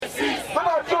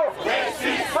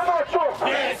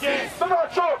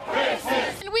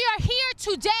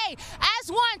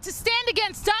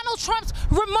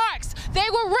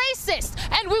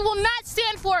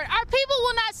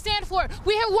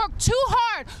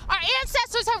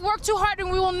not work too hard,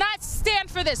 and we will not stand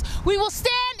for this. We will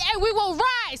stand and we will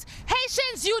rise.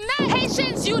 Haitians unite!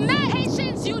 Haitians unite!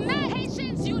 Haitians unite!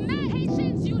 Haitians unite!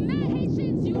 Haitians unite!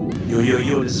 Haitians unite!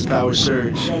 Yo, this is Power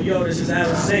Surge. Yo, this is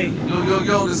Alice.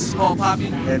 Yo, this is Small Poppy.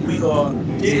 And we are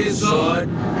Izzard.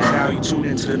 And now you tune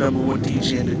into the #1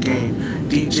 DJ in the game,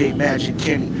 DJ Magic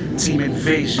Kenny, Team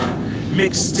Invasion,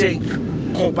 mixtape,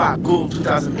 Combat Gold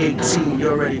 2018. You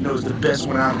already know it's the best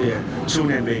one out there.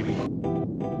 Tune in, baby.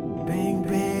 Bang,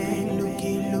 bang,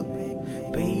 looky, look.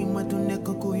 Paye-moi ton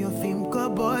écoco, yon film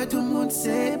cowboy. Tout le monde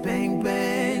sait, bang,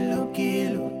 bang, looky,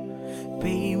 look.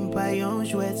 Paye-moi yon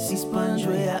jouet, si span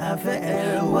jouet avec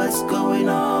elle. What's going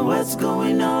on, what's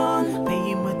going on?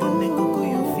 Paye-moi ton écoco,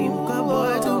 yon film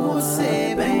cowboy. Tout le monde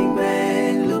sait, bang,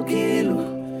 bang, looky, look.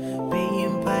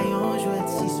 Paye-moi yon jouet,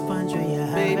 si span jouet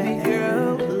avec elle. Baby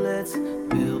girl, let's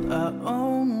build our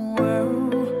own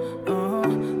world.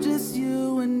 Just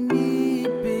you and me,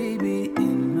 baby,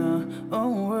 in our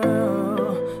own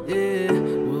world. Yeah,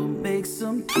 we'll make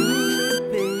some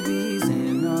cute babies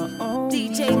in our own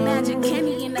DJ world. Magic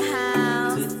Kenny in the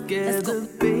house. Together,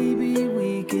 baby,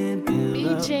 we can build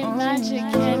DJ our own Magic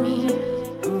world. Kenny.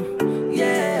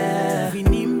 Yeah.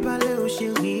 Vini m'parler au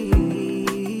chéri.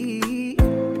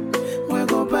 Moi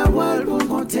gon pa wall pour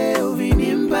compter.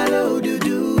 Vini m'parler au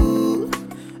doudou.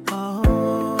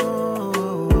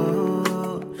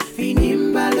 Vini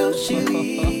m'parler au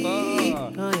chéri.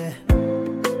 Oh yeah.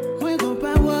 Moi gon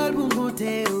pa wall pour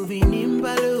compter. Vini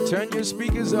m'parler au Turn your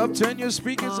speakers up, turn your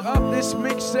speakers up. This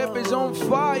mixtape is on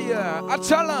fire. I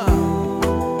tell her.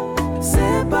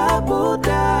 C'est pas pour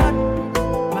date.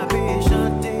 Ma vie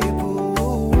chanter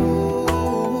pour.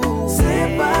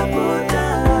 C'est pas pour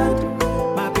date.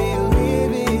 Ma vie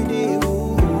rêver de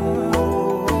vous.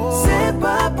 C'est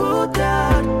pas pour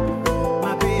date.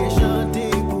 Ma vie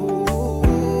chanter pour.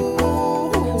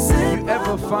 You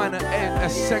ever find a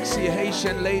sexy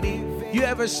Haitian lady? You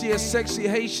ever see a sexy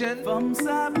Haitian? Femme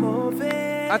ça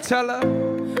mauvais. I tell her.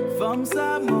 Femme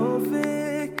ça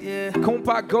mauvais. Yeah.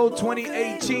 Compa Gold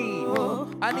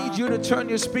 2018. I need you to turn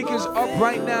your speakers up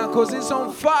right now because it's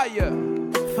on fire.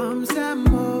 Femme ça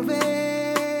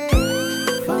mauvais.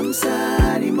 Femme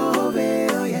ça di mauvais.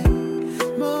 Oh yeah.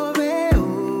 Mauvais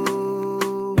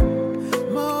oh.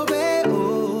 Mauvais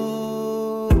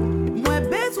oh. Moi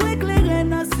besoin clairer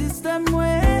dans système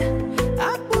moi.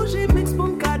 A bouger mix pour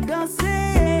m'ka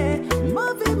danser.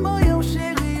 Mauvais moyen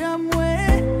chéri à moi.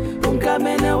 Pour m'ka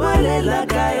mener wale la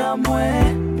caille à moi.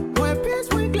 Moi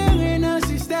besoin clairer dans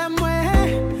système moi.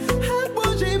 A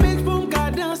bouger mix pour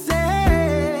m'ka danser.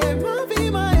 Mauvais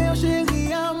moyen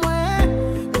chéri à moi.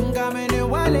 Pour m'ka mener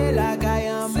wale la caille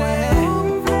à moi.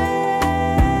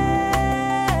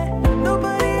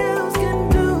 Nobody else can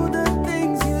do the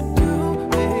things you do,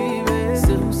 baby.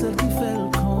 C'est vous seul qui fait le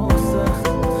concert.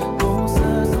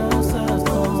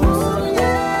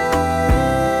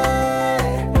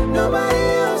 Nobody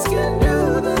else can do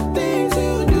the things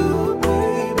you do,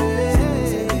 baby.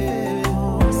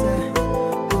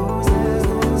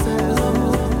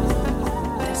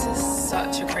 This is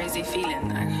such a crazy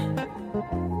feeling. I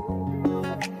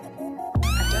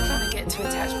don't want to get too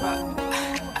attached, but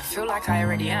I feel like I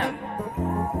already am.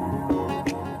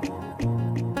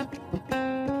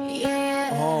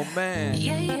 Oh man.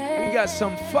 We got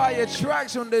some fire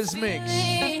tracks on this mix.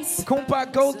 Compa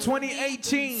Gold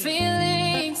 2018.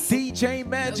 DJ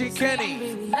Magic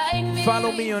Kenny.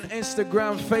 Follow me on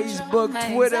Instagram, Facebook,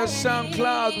 Twitter,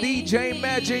 SoundCloud. DJ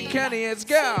Magic Kenny. Let's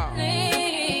go.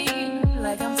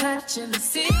 Like I'm touching the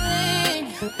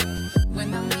ceiling.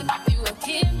 When I'm with you, I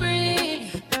can't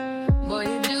breathe. Boy,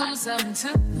 you do something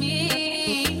to me.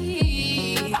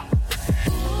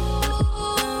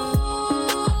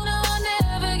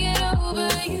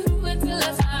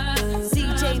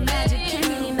 DJ Magic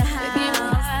Kenny in the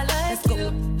house. Let's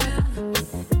go.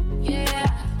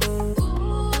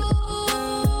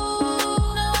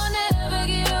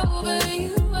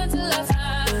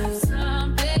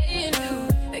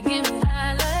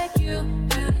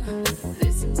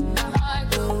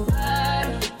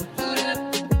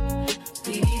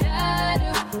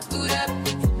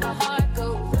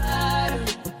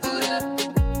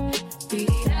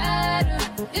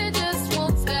 It just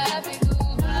won't stop. It go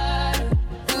bottom,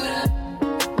 boot up,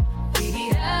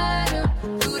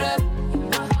 beat up,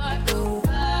 my heart go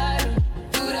bottom,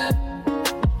 boot up,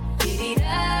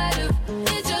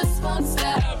 it just won't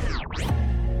stop.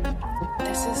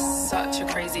 This is such a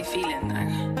crazy feeling.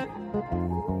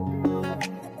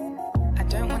 I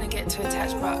don't want to get too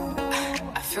attached, but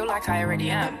I feel like I already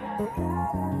am.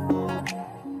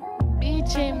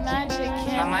 DJ Magic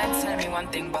Kenny. My mind's telling me one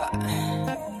thing, but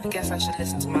I guess I should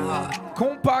listen to my heart.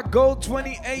 Compa Gold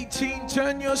 2018,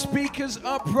 turn your speakers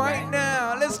up right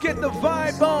now. Let's get the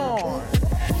vibe on.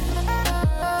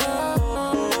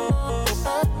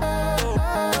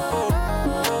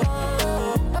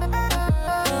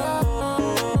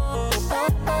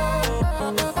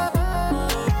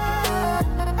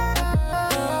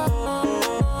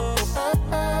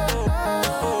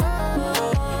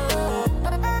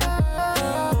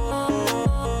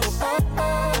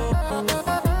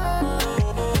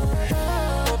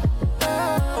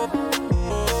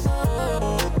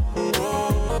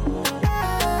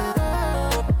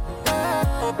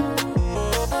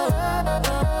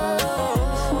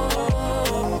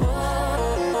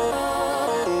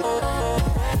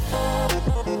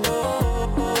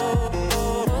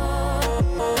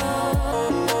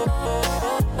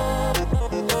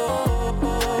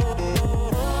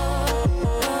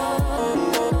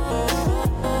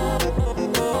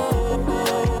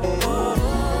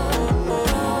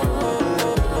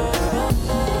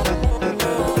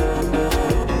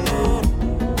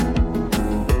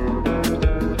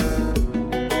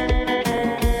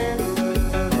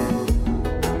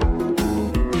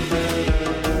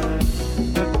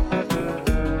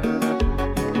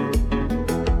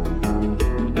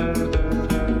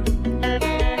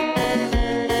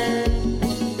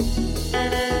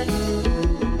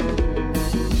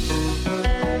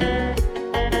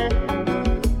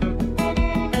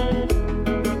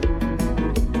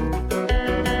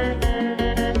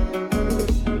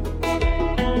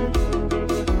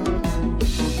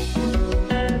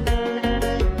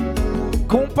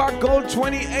 Compa Gold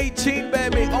 2018,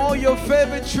 baby. All your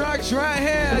favorite tracks right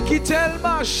here. Kitel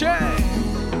Marché.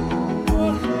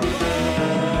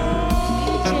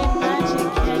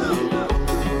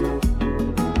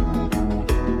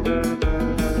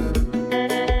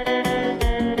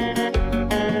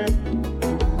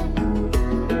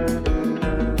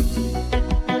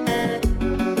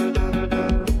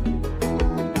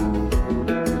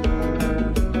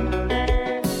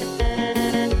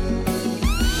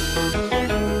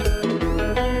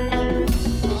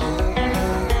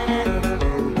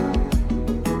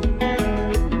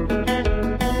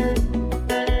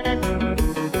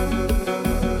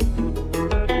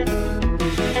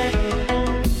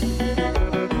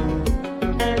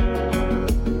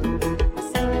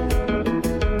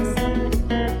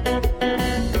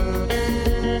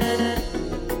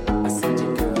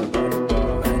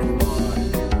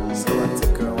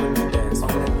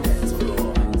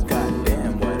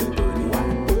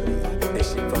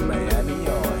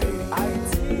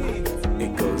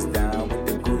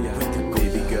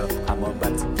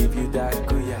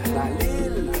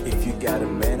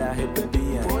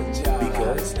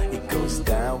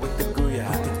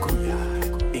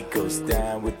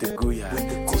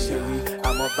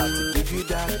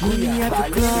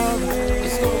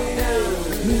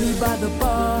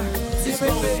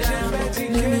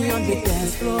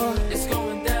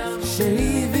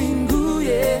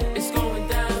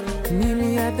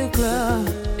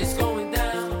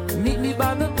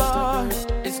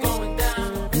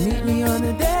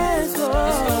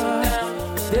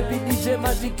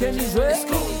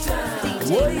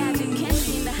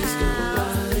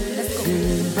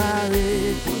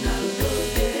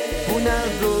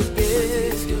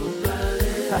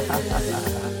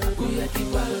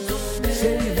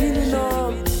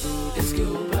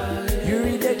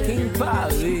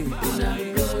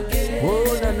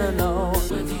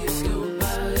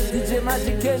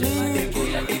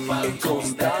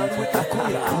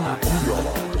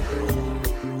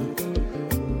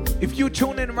 If you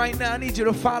tune in right now, I need you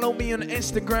to follow me on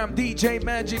Instagram, DJ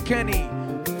Magic Kenny.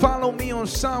 Follow me on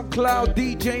SoundCloud,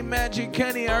 DJ Magic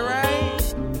Kenny,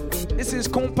 alright? This is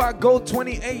Compa Gold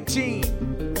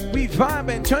 2018. We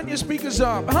vibing, turn your speakers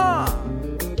up, huh?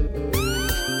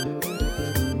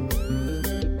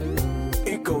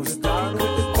 It goes down with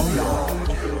the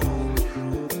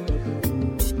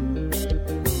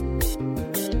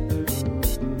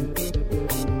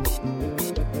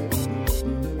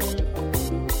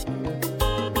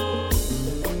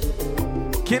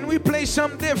Can we play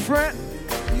something different?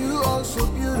 You are so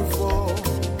beautiful.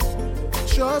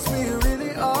 Trust me, you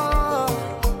really are.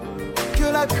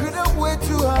 Girl, I couldn't wait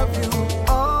to have you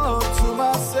all to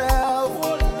myself.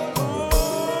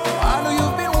 I know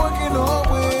you've been working all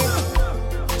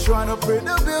week, trying to pay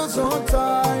the bills on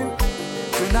time.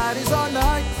 Tonight is our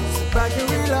night. Sit back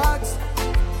and relax,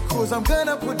 'cause I'm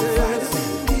gonna put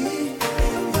this.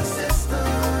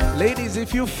 Ladies,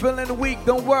 if you're feeling weak,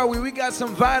 don't worry, we got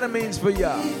some vitamins for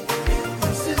y'all.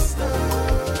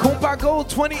 Compa Gold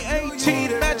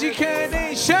 2018, Magic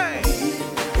Kenny, Shine.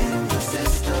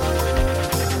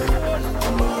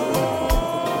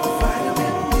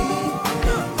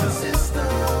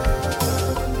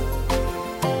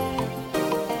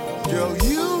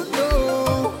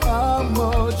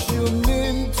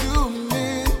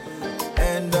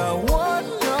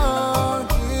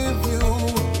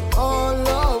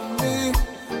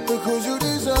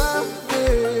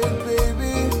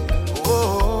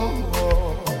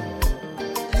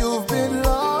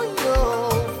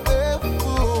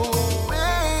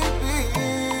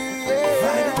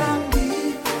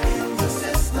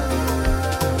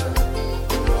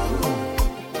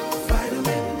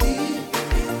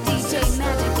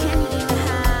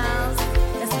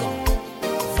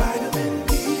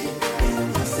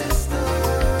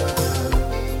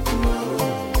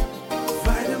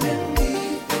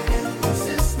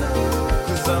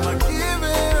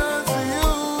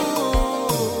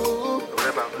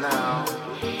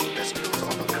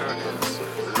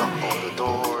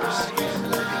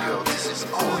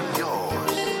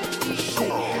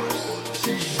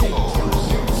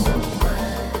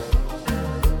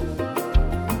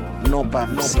 Non pas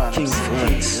King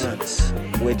France,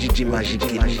 ouais DJ Magic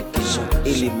Kenny, son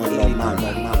élément normal.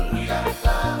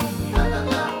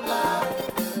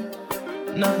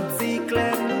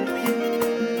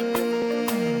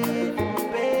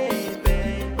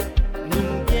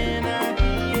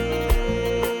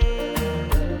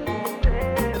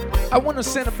 I want to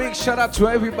send a big shout out to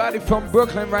everybody from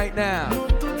Brooklyn right now.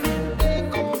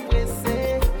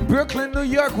 Brooklyn, New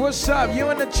York, what's up? You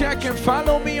in the check and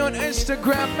follow me on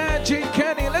Instagram, Magic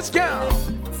Kenny. Let's go.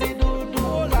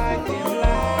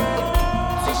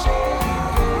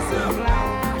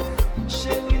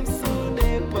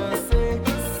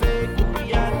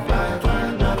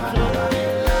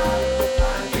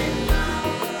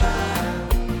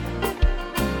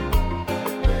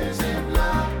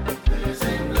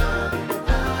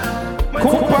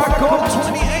 Compa Gold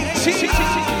 2018.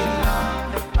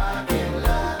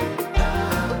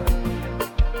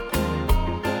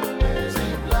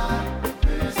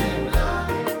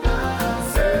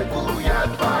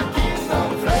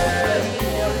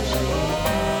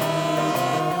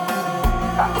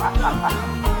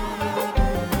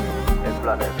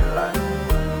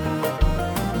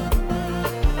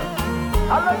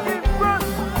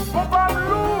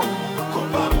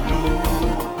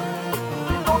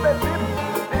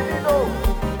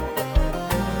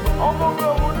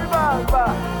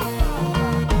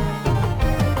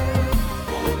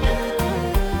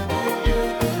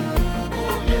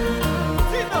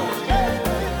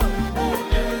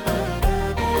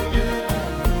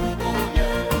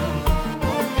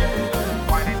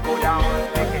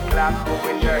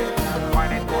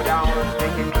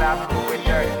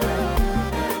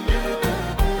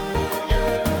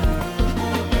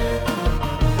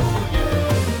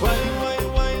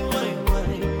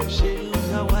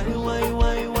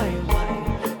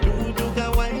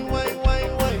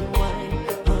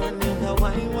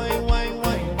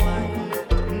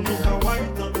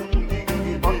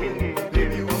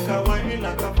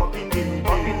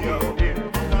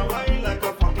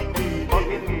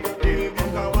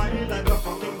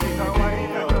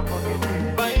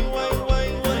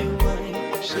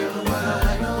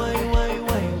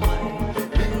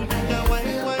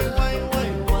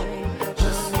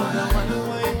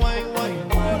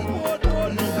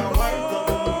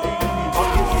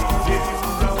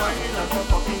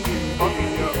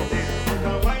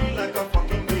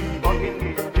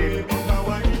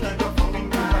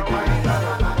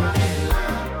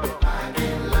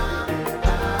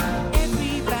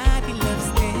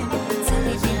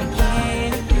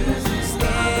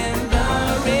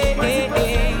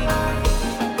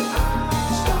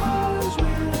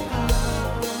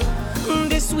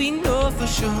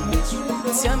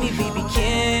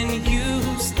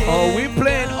 Oh, we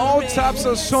playing all types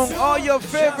of songs, all your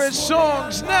favorite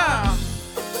songs now.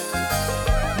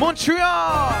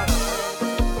 Montreal.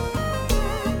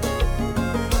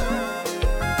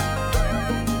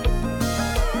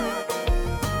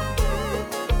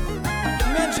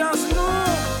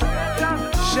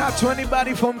 Shout to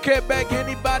anybody from Quebec,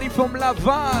 anybody from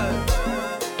Laval,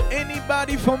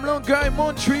 anybody from Longueuil,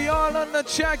 Montreal on the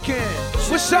check-in.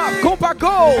 What's up, Compa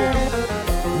Gold?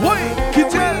 Wait,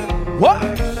 quittez, what?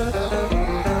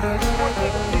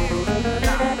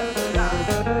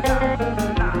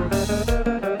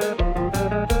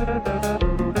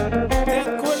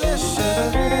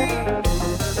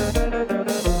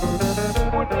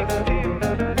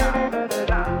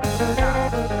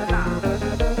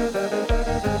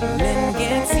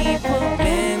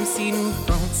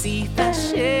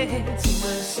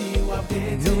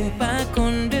 Nous pas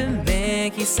qu'on demain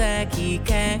qui ça qui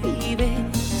arrive.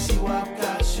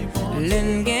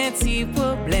 L'un gain ti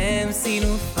problème si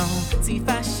nous font ti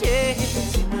fâché.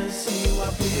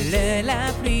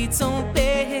 La pluie tombe,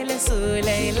 le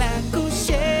soleil la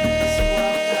couché.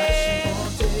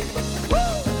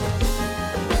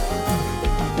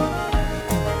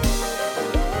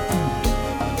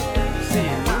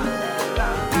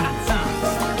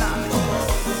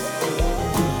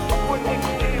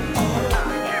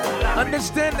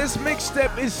 Understand this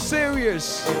mixtape is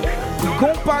serious.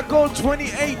 Compa Gold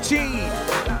 2018.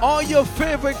 All your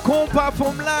favorite compa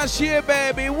from last year,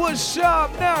 baby. What's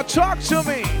up now? Talk to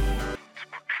me.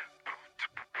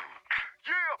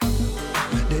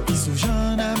 Depuis sous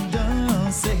j'en ai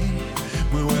dansé,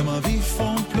 moi ouais ma vie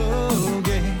font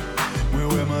ploguer, moi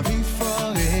ouais ma vie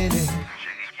forêlée.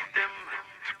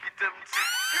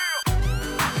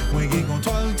 Moi qui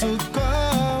contrôle tout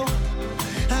corps,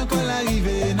 encore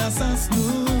l'arrivée dans sens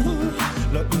nous,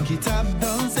 l'autre qui tape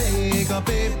danser,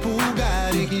 campé pour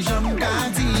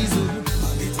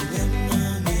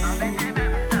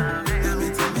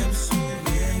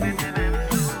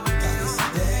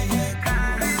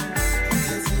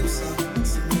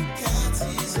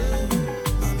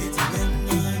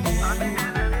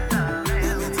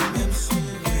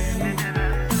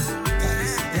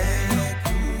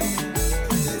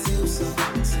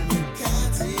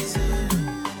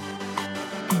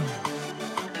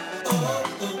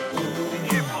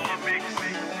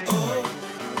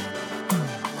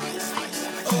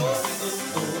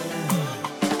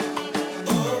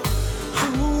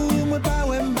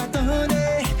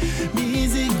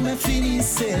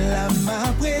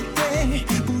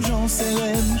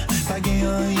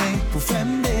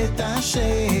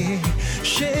branché.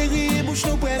 Chérie, bouche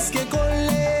nous presque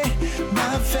collé.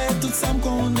 M'a fait tout ça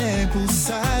m'connait pour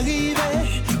s'arriver.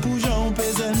 Pour Jean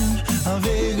Pézen, en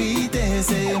vérité,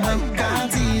 c'est ma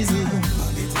cantise.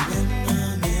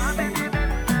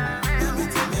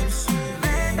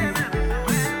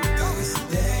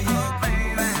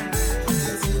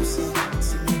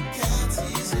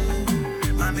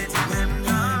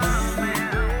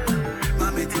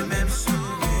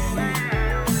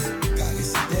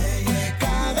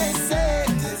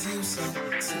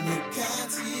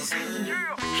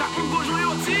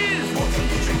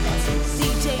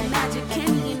 DJ Magic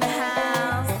Kenny in the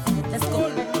house. Let's go.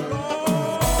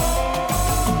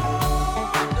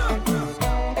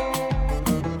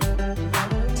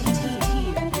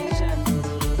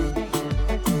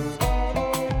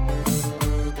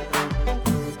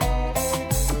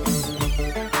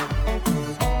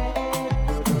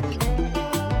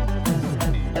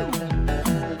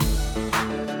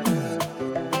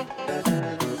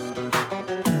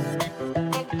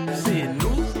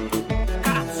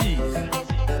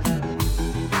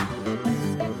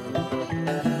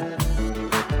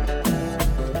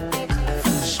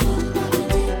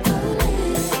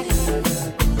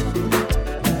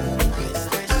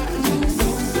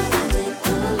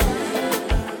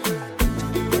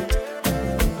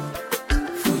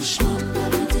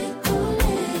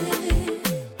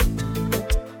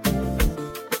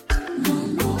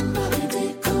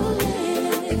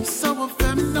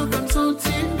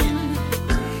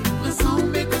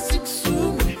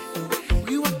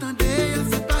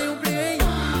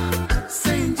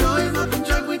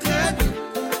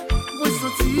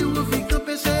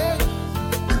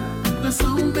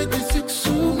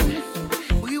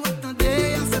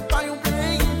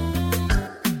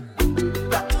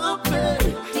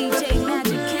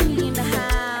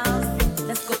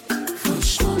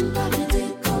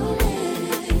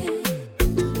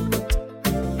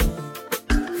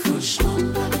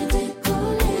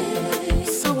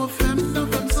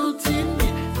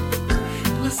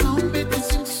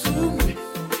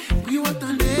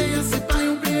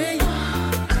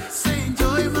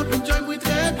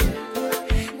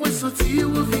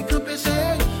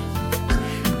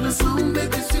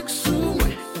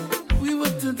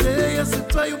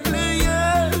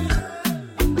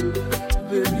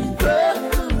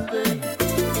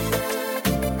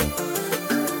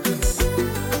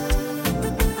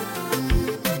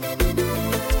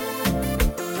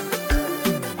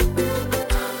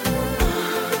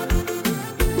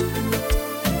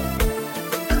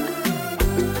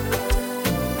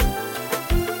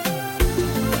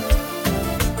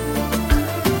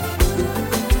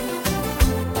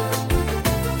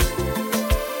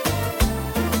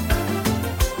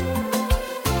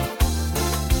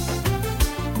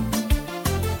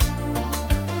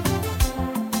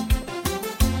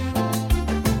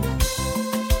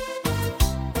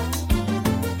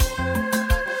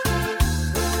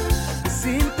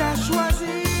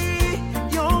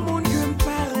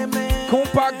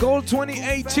 Compact Gold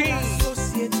 2018.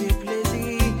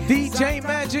 DJ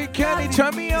Magic Kenny,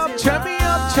 turn me up, turn me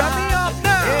up, turn me up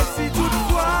now. Et si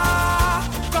toutefois,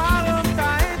 parole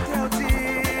t'a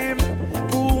interdit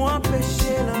pour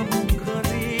empêcher l'amour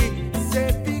grandir,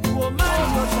 c'est pico mal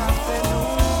que ça fait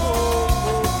nous.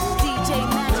 DJ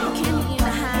Magic Kenny in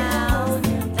the house.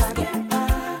 Let's go.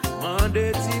 Mande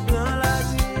ti blanc la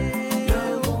vie,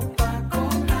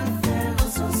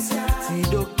 si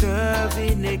docteur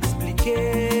vient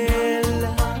expliquer.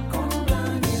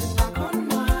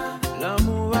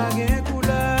 L'amour a gain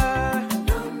couleur.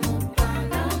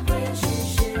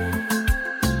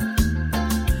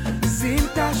 Si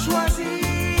t'as choisi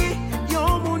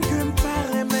yon monde que m'pas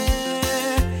aimer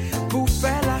pour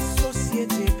faire la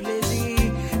société plaisir,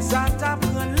 ça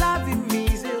t'apprend la vie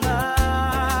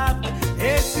misérable.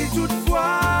 Et si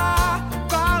toutefois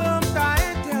parents t'a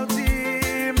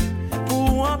interdit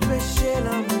pour empêcher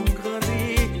l'amour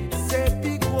grandir, c'est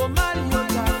plus gros mal yon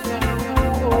t'a fait.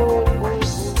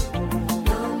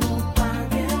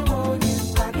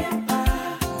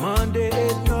 Mande et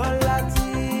non la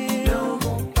dire.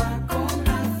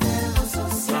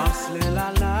 Sans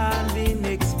la vin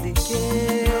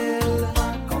expliquer.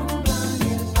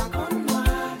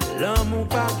 L'amour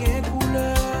pas gain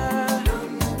couleur.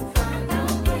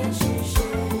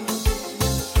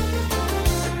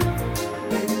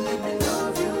 Baby, let me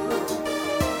love you.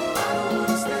 I don't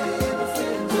wanna stay in the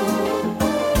friend zone.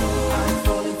 I'm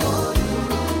falling for you.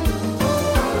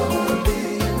 I don't wanna be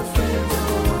in the friend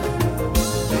zone.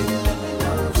 Baby, let me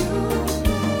love you.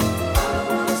 I don't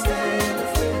wanna stay in the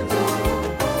friend zone.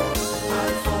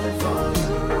 I'm falling for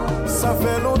you. Ça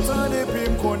fait longtemps depuis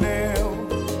me connaître.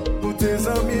 Pour tes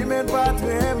amis men pas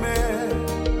très mais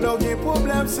leur gen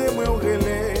problème c'est moi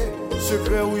relé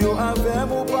secret ou yo avec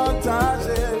mon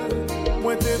partager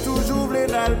moi t'es toujours vle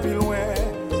d'aller plus loin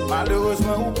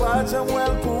malheureusement ou pas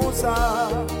jamais pour ça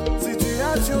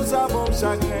situation ça bon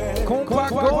chagrin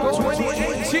Compact Gold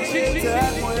 2018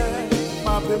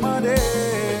 m'a demandé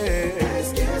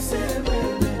est-ce que c'est moi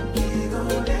qui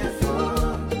gon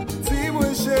l'effort dis-moi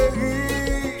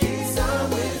chérie qui ça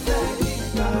me fait qui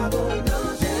pas bon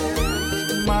danger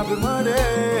m'a demandé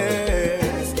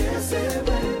est-ce que c'est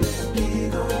moi qui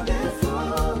gon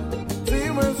l'effort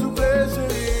dis-moi s'il vous plaît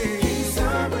chérie qui ça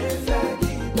me fait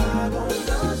qui pas bon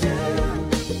danger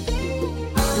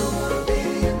I don't wanna be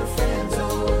in the friend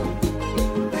zone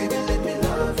baby let me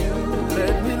love you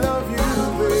baby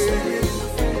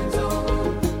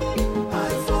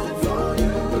I'm falling for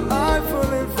you I'm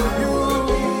falling for you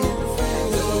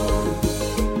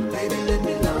baby let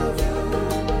me love you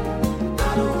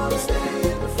I don't wanna stay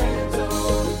in the friend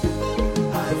zone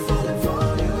I'm falling for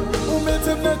you ou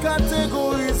mettez dans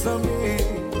catégorie amis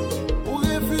ou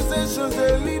refuser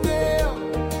changer l'idée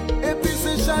et puis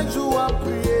c'est chaque jour à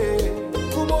prier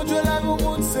pour mon Dieu là au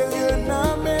monde sérieux non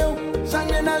mais chaque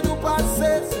ménage ou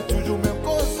passé c'est toujours même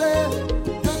cause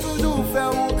de toujours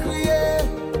faire mon crier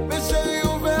mais chérie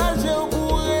ouvert j'ai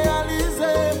pour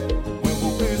réaliser moi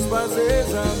pour plus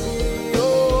passer amis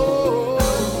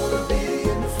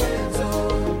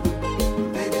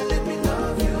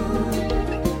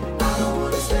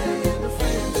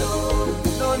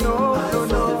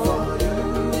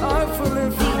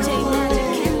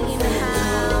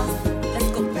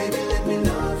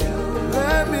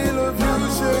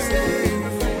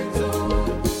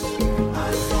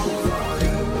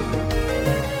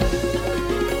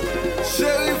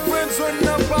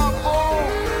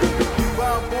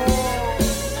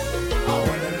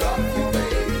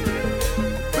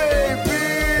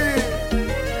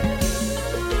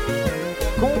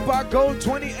Compact Gold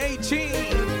 2018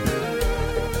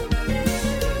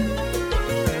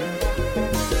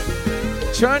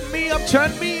 Turn me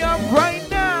up right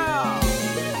now.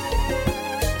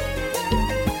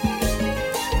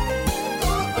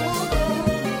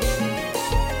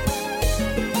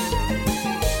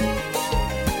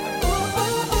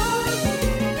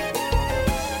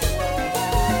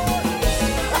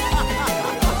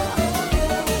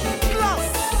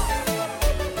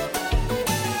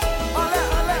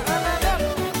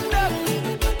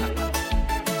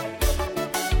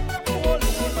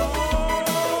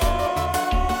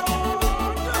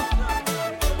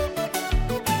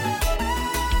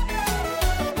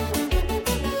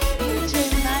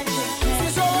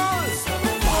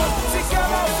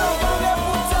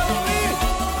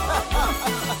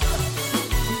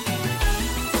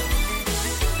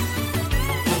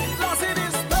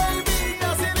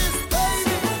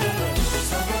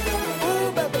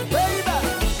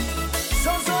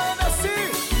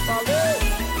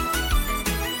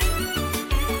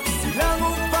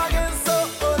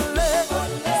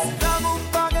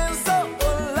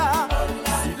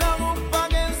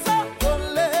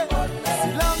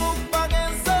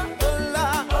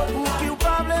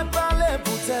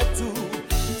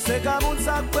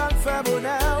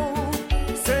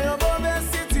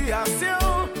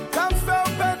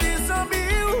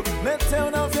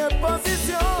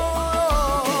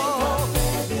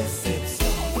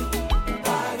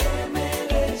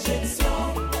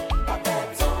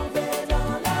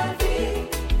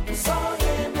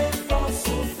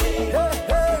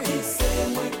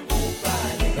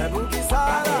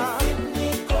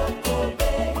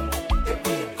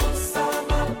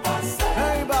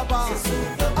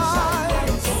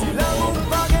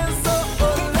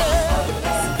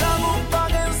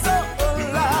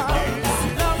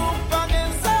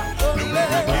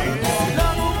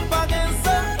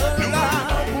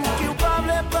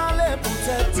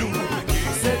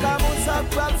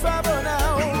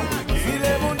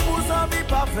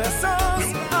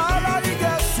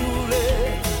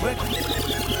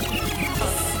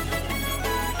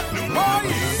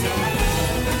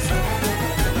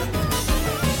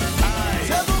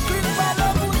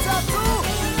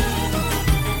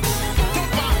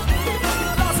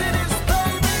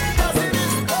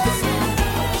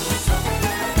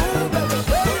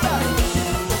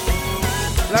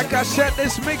 Like I said,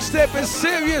 this mixtape is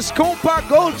serious. Compact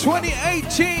Gold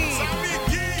 2018.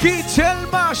 Kittel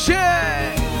Marché.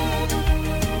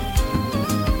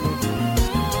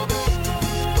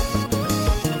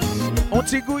 On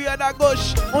t'y gouillade à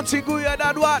gauche, on t'y gouillade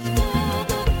à droite.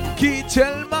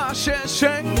 Kittel Marché,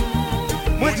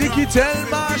 moi dis Kittel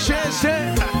Marché,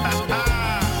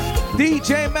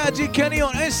 DJ Magic Kenny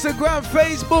on Instagram,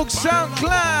 Facebook,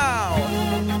 SoundCloud.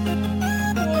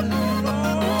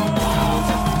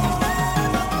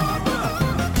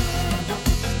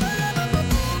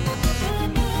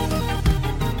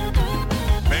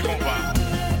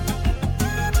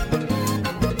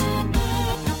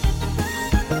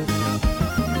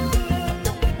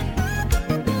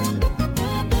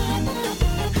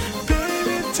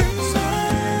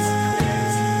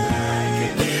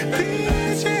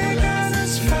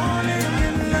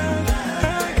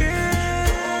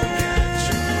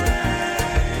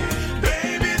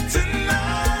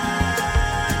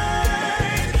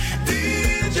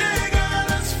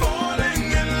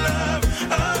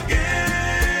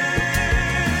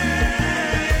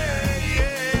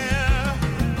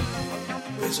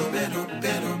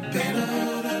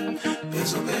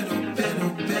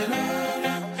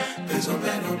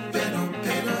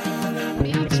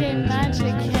 DJ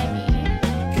Magic Kenny.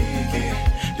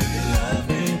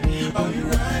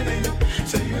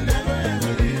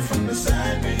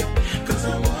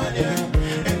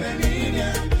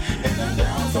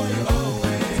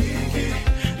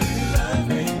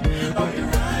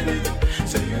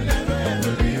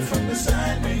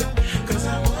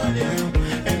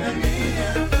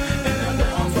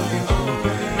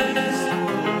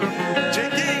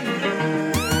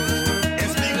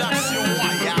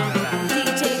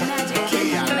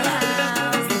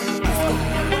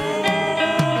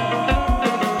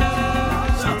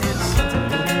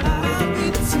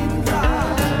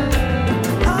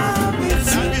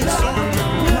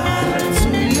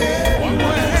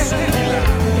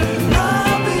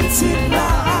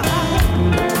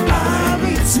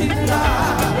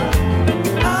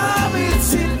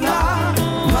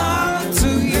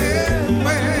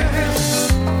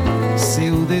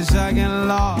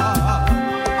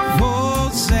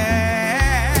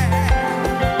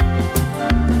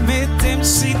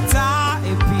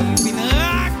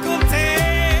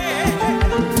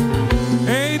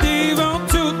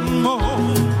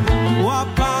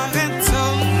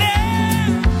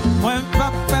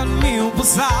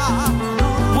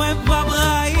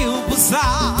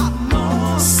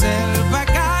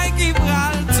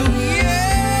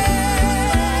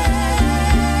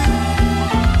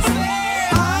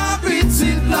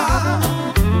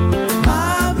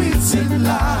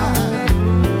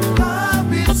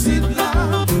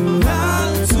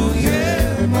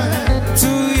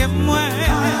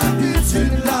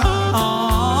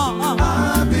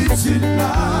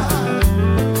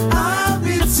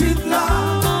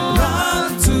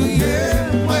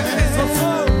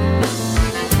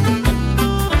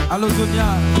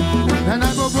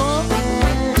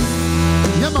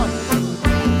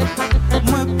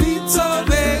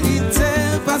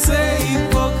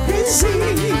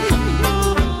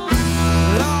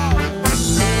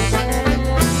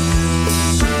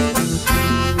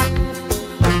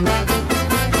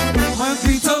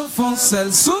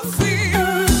 Celle souffrir.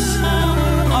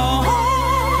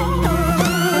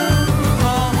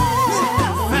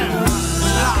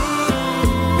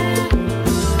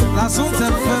 La sonde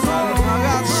elle fait mal,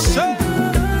 m'arrache.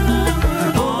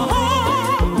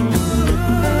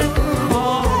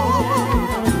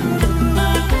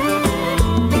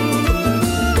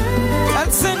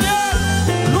 El Seigneur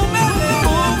nous met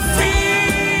au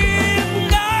film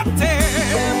gâté,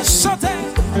 chanter.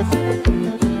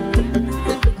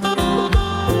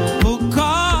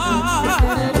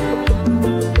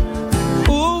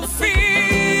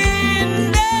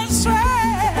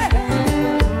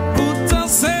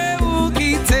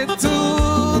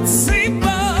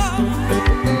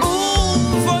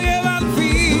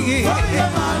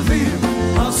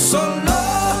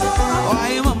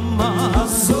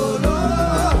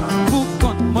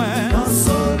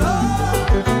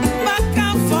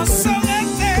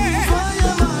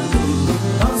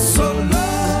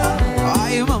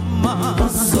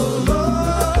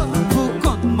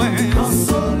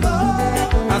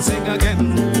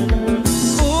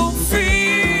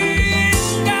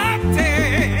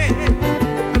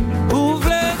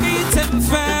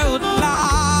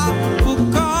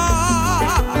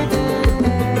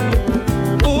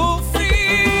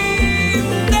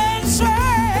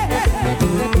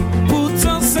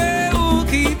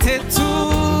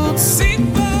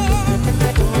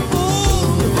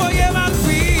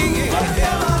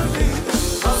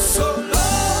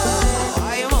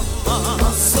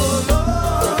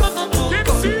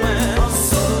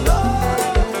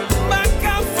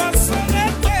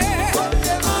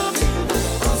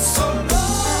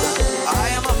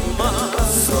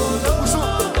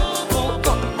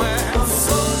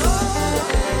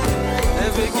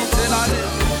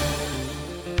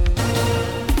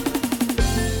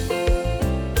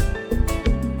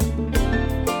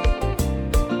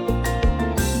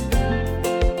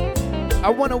 I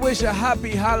want to wish a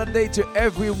happy holiday to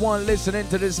everyone listening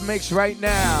to this mix right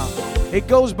now. It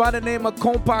goes by the name of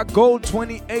Compa Gold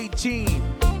 2018.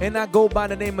 And I go by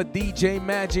the name of DJ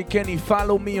Magic Kenny.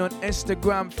 Follow me on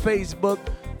Instagram, Facebook,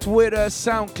 Twitter,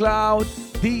 SoundCloud,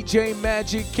 DJ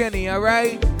Magic Kenny, all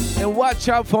right? And watch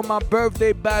out for my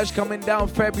birthday bash coming down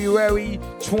February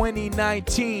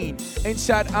 2019.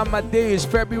 Inside Amadeus,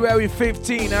 February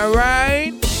 15, all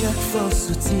right? Chaque fois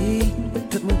sauté,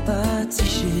 tout mon parti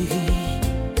chéri.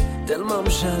 Tellement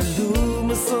jaloux,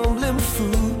 me semble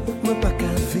fou, me pas qu'à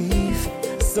vivre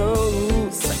sans vous.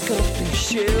 Ça quand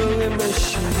péché et ma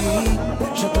chérie,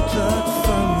 j'entends la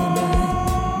femme.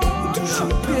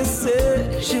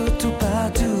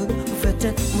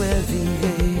 permettre moi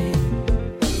vivre.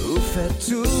 Ou fait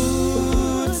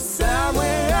tout ça, moi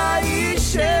aïe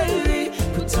chérie.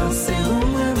 Pourtant c'est où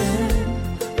moi-même.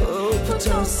 Oh,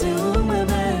 pourtant c'est où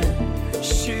moi-même.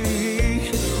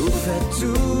 Chérie, ou fait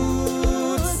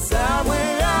tout ça, moi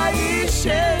aïe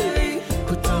chérie.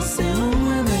 Pourtant c'est où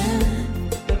moi-même.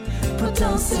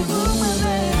 Pourtant c'est où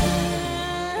moi-même.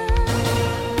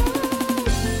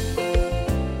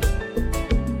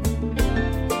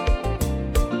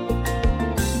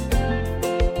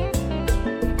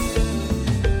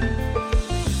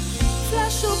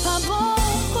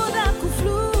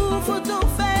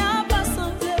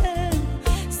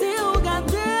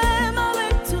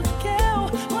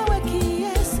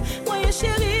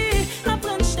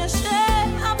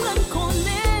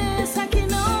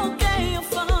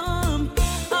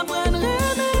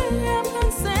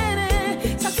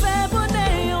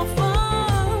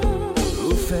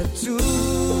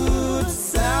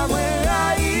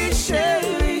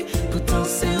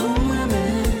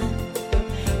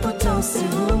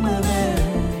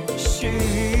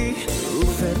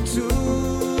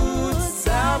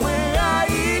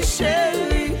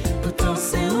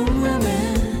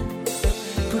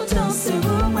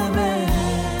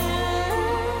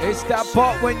 It's that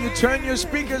part when you turn your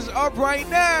speakers up right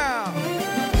now.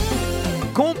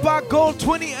 Compa Gold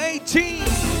 2018.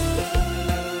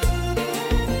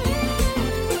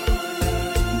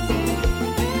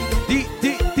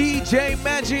 DJ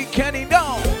Magic Kenny,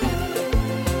 no.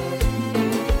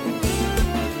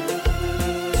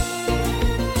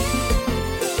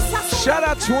 Shout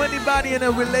out to anybody in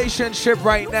a relationship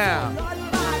right now.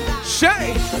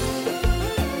 Shay.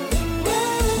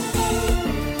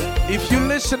 If you're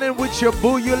listening with your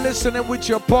boo, you're listening with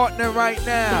your partner right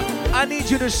now. I need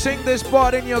you to sing this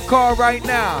part in your car right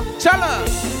now. Tell her.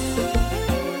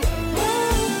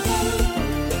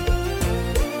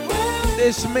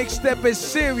 This mixtape is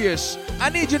serious. I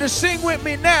need you to sing with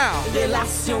me now.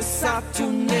 Relation ça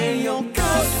tourne yon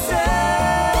cancer.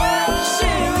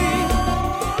 Chérie,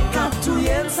 quand tout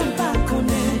yen ça pas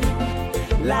connaît.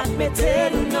 La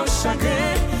mette nous dans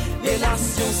chagrin.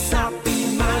 Relation ça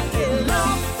pi mal que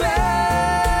l'enfer.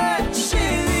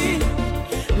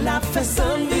 La fait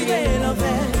s'ennuyer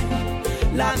l'envers.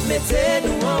 La mettez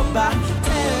nous en bas.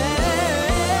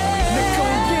 Mais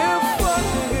combien de fois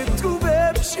on retrouve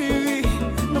chérie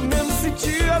dans même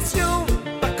situation.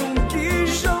 Pas comme qui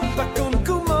j'en, pas comme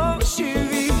comment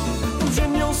chérie. J'ai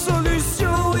une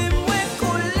solution et moi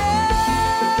colère.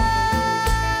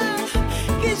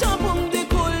 Qui j'en pour me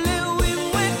décoller, oui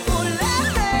moi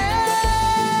colère.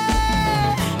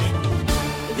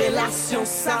 Relation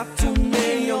ça tourne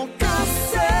yon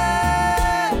cancer.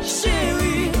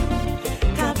 Chérie,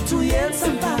 quand tout yen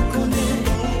ça pas connaît.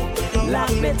 La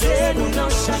mettez nous dans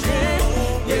chagrin.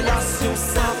 Relation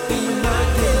ça pima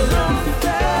que l'enfer.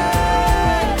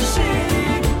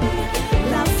 Chérie,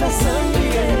 la façon d'y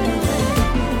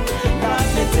la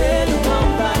mettez nous en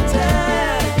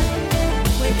bataille.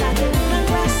 Oui, t'as de la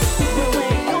grâce. Oui,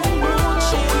 on monte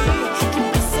chérie. Qui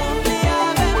me semble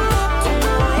avec tout le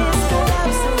monde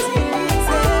esclave sans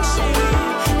dignité. Chérie,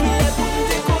 qui est pour me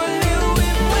décoller. Oui,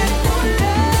 moi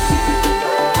colère.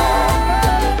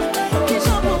 Qui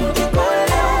j'en pour me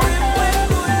décoller. Oui,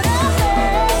 moi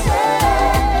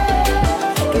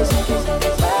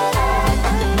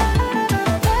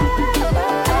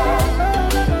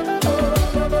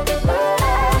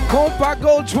Compa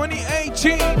Gold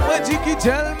 2018. When Tiki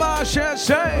tell my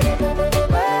say.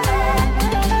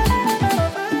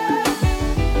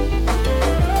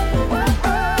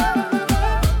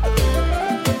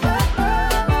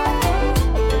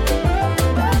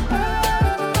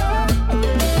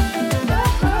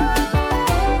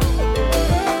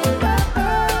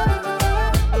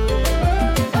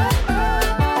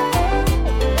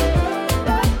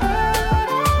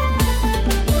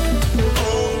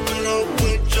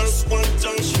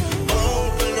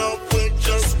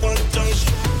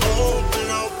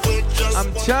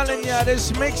 Telling ya,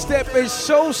 this mixtape is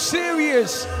so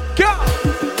serious. Go!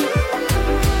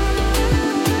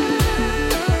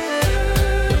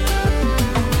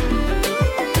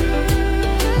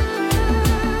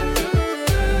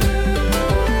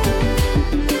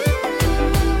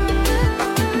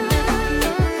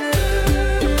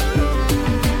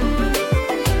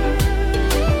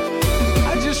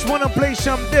 I just want to play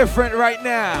something different right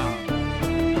now.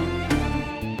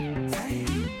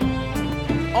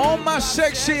 All my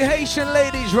sexy Haitian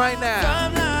ladies right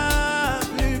now.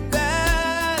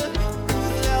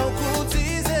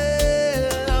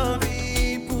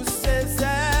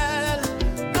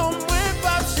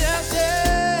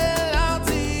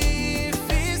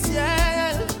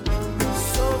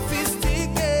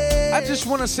 just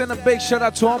want to send a big shout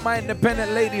out to all my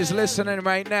independent ladies listening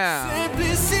right now.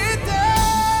 Simplicité,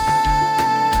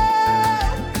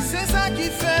 c'est ça qui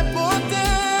fait beauté,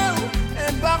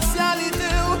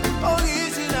 impartialité,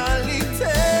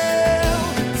 originalité.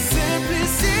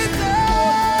 Simplicité,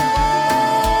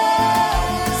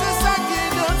 c'est ça qui est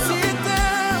identité,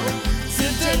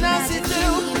 c'est ténacité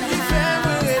qui fait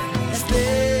me rester.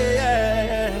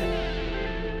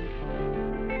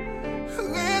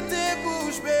 Restez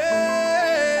bouche bée.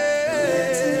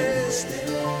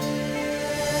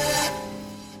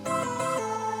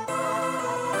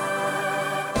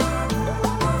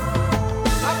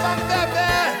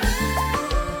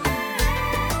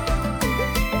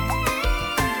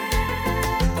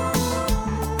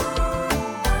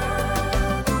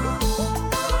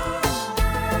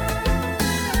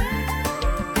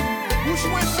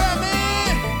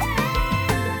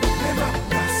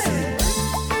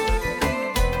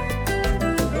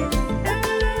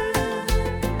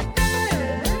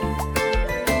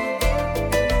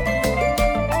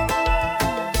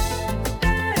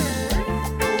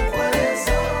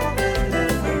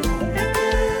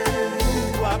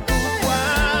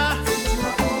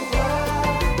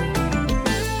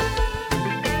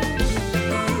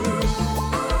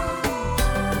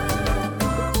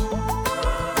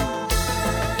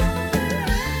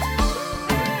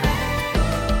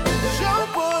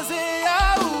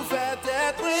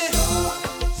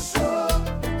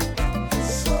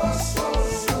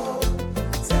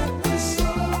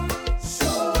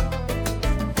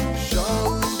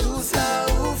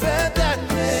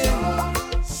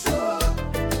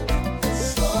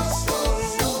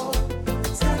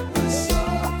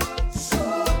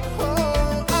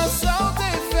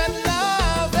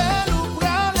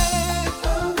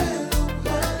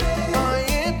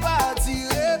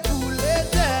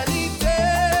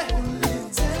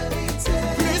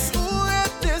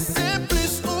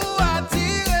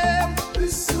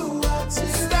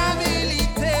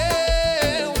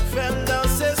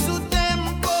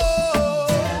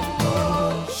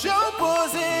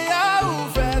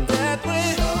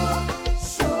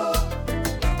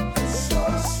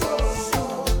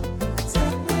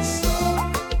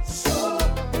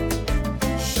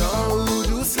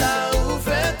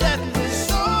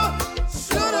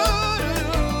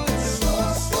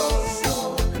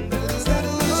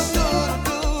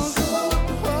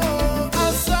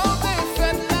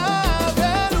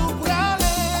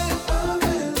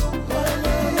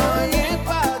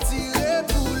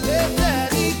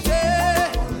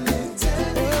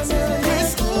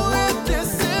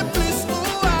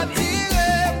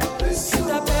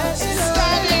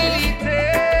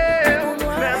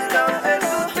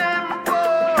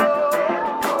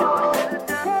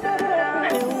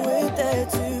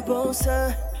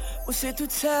 C'est tout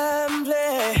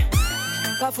semblé,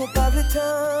 pas faut pas le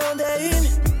temps d'aller,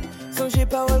 sans j'ai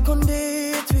parole qu'on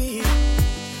détruit,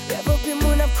 y'a pas plus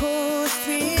mon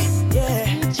construit, yeah,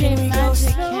 can we go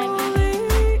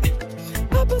slowly,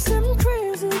 Papa say I'm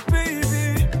crazy,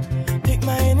 baby, take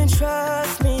my hand and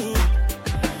trust me,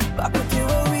 back with you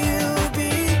where we'll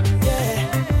be, yeah,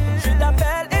 je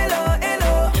t'appelle hello,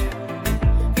 hello,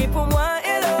 et pour moi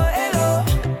hello, hello,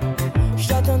 je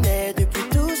t'attendais depuis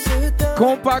tout ce temps.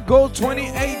 Compa Gold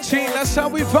 2018, that's how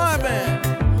we vibing.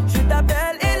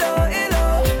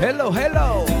 Hello,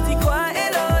 hello.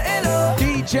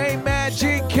 DJ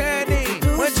Magic Kenny.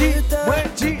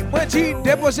 Wendy,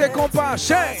 déposez compa,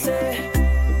 Shane.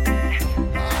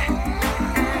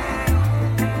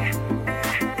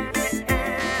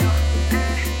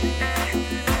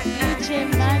 DJ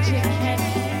Magic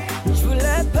Kenny. Je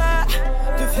voulais pas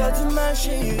te faire du mal,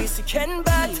 chérie, c'est Ken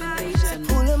Bat. C'est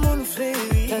pour le monde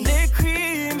fléri. T'as des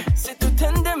crimes, c'est tout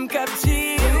un dem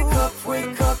captif.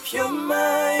 Wake up your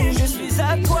mind. Je suis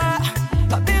à toi,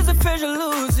 pas besoin de faire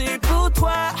jalousie pour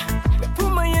toi. Mais pour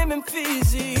moi, y'a même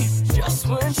physique. Just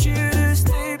want you to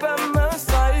stay by my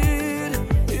side.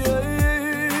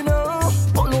 Yeah, no.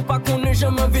 Pour nous pas qu'on ait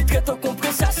jamais envie de traiter qu'on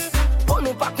princesse. Pour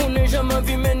nous pas qu'on ait jamais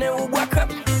envie de mener au wake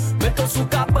up. Mettons sous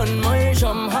cabane, moi et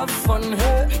j'aime have fun.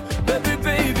 Hey, baby,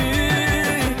 baby.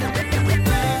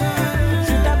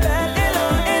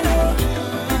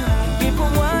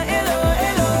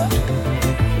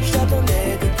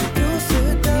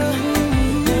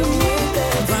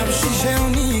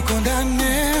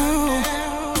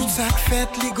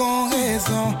 Les gon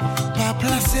raison, pas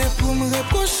placé pour me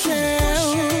reprocher.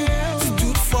 Si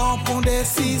toutefois on prend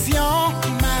décision,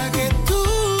 malgré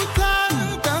toute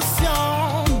intention,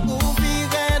 où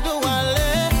virer d'où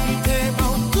aller, t'es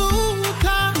bon toute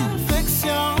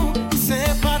affection.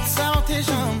 C'est pas de santé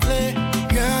j'en plais,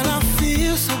 girl I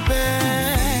feel so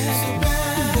bad.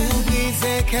 Oublie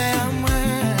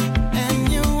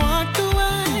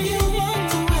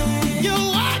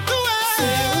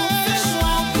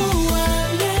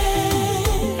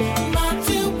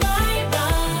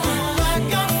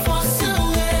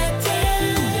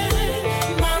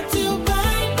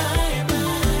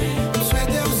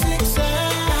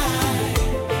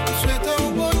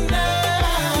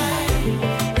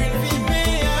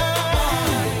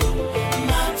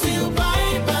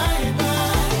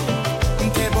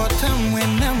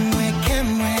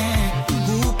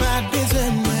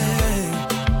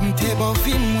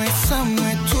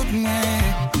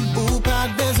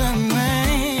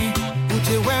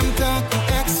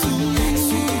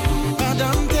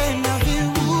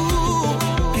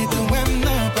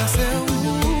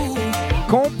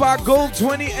Compa Gold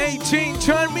 2018,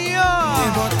 turn me on.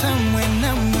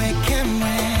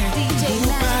 DJ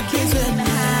Magic in the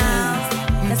house.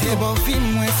 Let's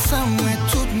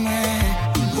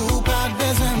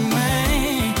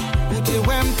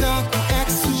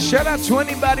go. Shout out to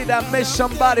anybody that missed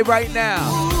somebody right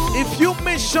now. If you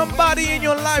miss somebody in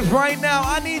your life right now,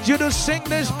 I need you to sing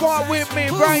this part with me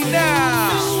right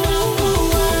now.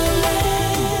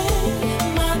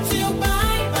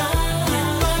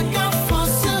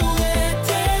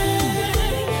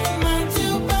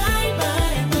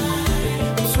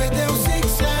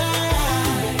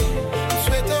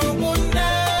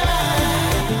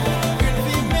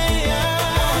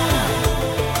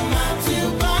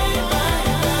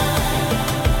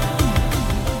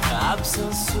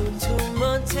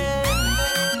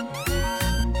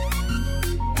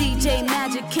 DJ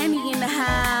Magic Kenny in the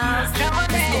house.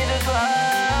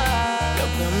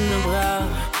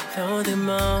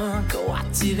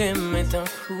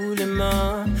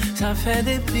 Ça fait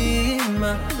depuis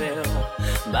ma peur,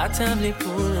 battable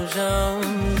pour nos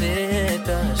jambes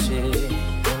détachées.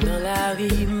 Dans la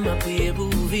vie, m'a prié pour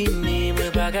venir, me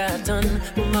pas attendre,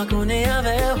 pour m'a connaître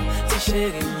avec, c'est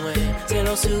chéri moi, c'est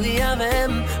leur souris avec,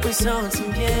 me senti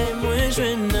bien, moi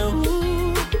je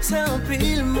n'ai ça en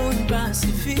pile, mon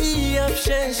pacifique,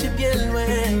 cherche bien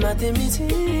loin,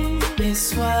 mathématiques, les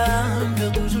soirs, me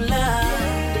toujours là,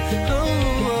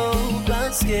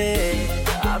 parce que,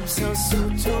 absence sous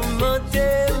tout mon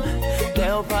thème,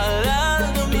 t'es pas là,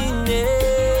 dominé,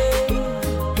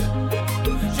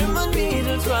 je m'ennuie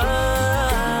de toi,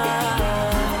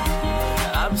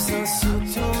 absence sous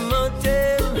tout mon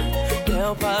thème,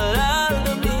 t'es pas là,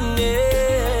 dominé,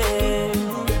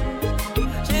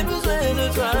 j'ai besoin de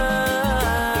toi.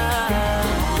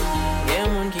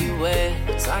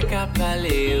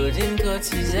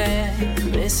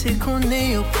 Mais c'est qu'on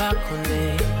est ou pas qu'on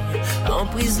est, en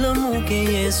prise l'amour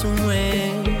qui est sous moi.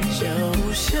 J'ai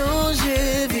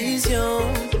changé vision,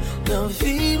 dans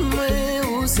vie moi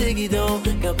ou c'est guidon,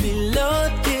 quand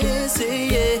pilote qui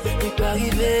essayait, mais pas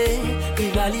arrivé,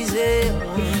 rivaliser.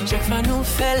 Chaque fois nous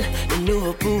fait le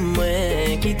nouveau pour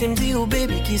moi, qui t'aime dit au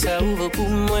bébé qui ça ouvre pour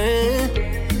moi.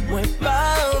 Moi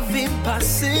pas envie de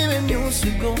passer même une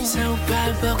seconde, ça ou pas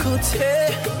le côté,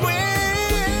 moi.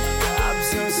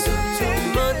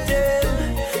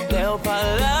 T'es pas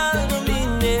là,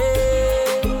 dominé.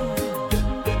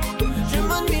 Je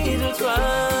m'ennuie de toi.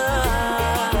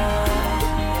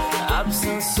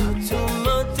 Absence sous tout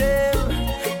mon thème.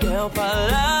 T'es pas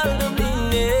là,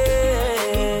 dominé.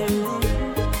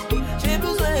 J'ai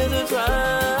besoin de toi.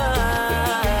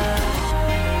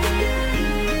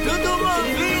 Toute ma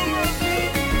vie.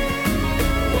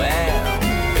 Ouais.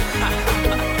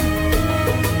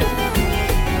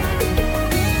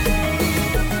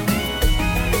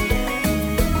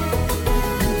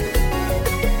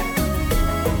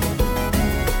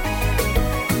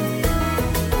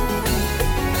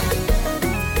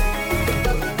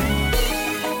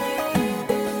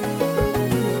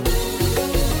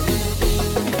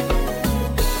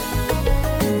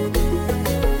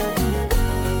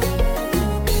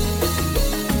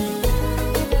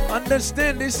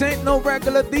 Understand, this ain't no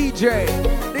regular DJ.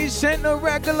 This ain't no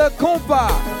regular Compa.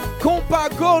 Compa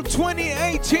Gold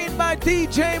 2018 by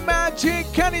DJ Magic.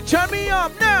 Can you turn me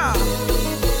up now?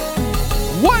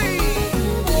 Wait!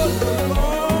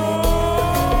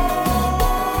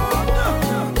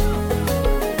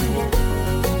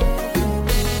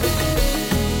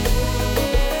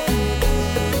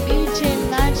 DJ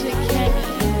Magic Kenny.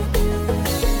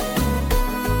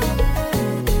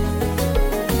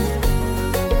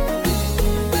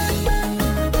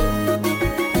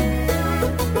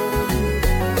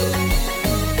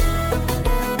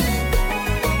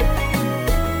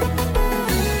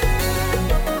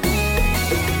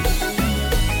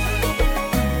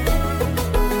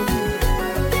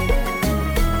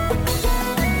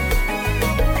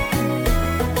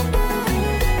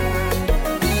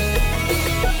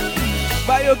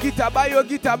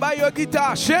 Buy your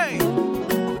guitar, Shane.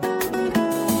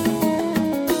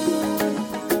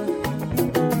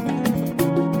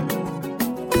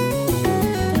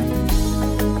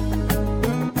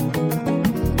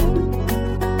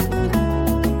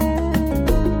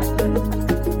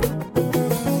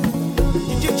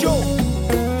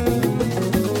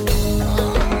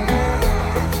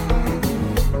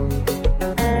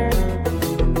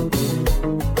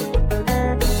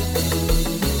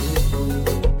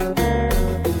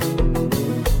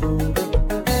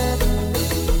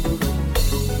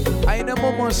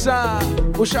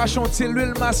 Ou chachon-ti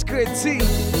l'huile masqueti,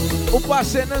 ou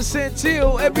passe nan senti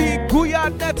ou ebi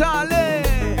gouyade net ale.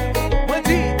 Mwen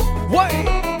di, way!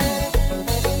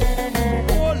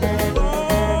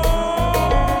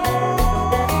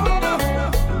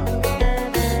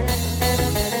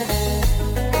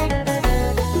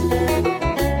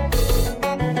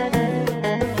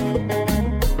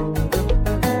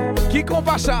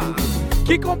 combat ça?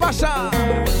 Qui combat ça?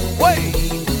 Ouais.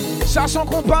 Ça son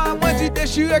combat, moi dit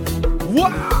déchiré. Wow.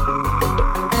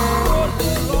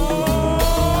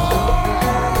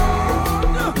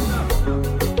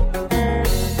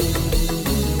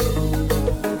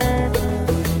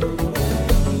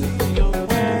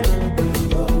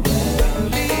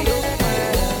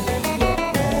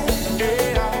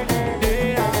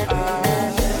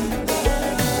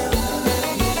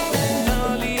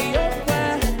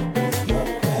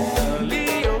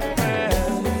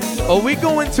 Oh, we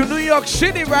going to New York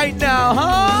City right now,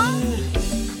 huh?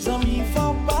 J'en vis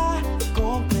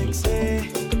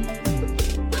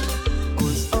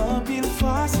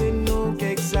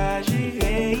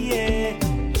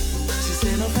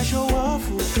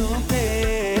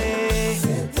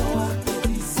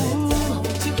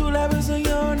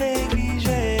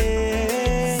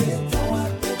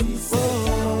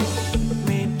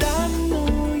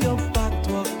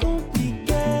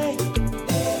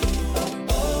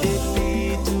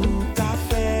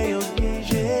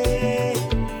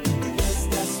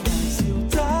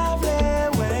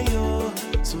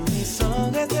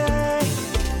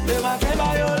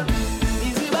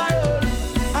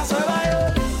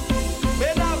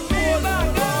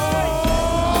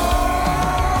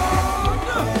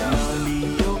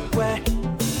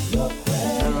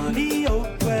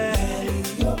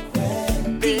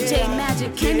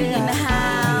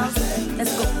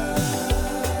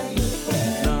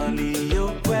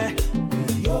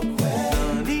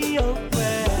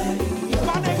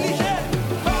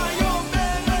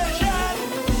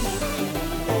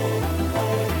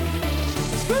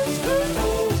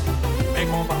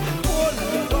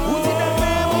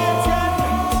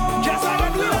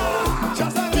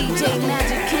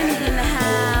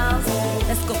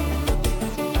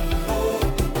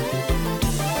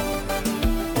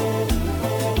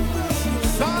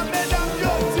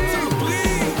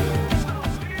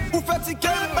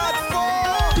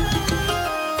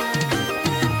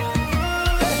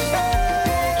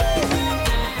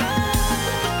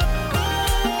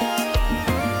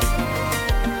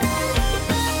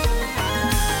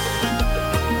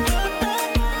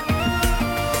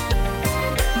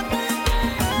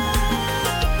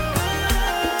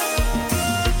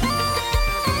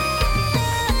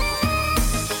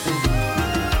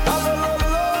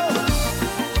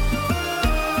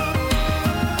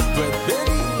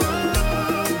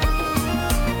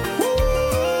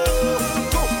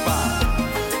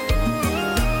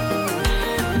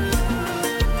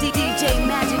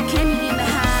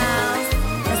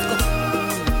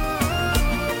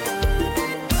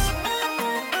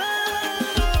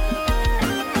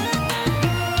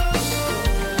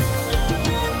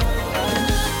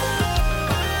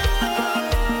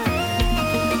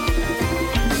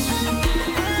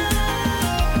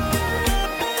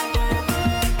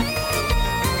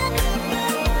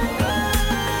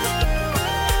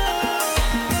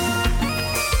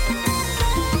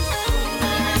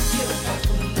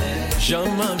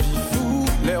fou,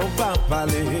 les on pas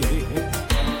parler.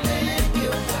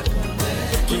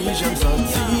 Qui j'aime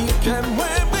sentir, qu'elle moi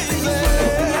brisé.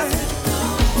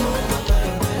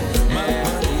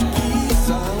 Maman qui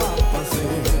ça va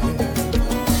passer.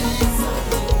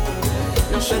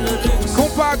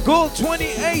 Compa Gold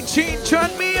 2018, turn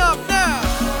me up now.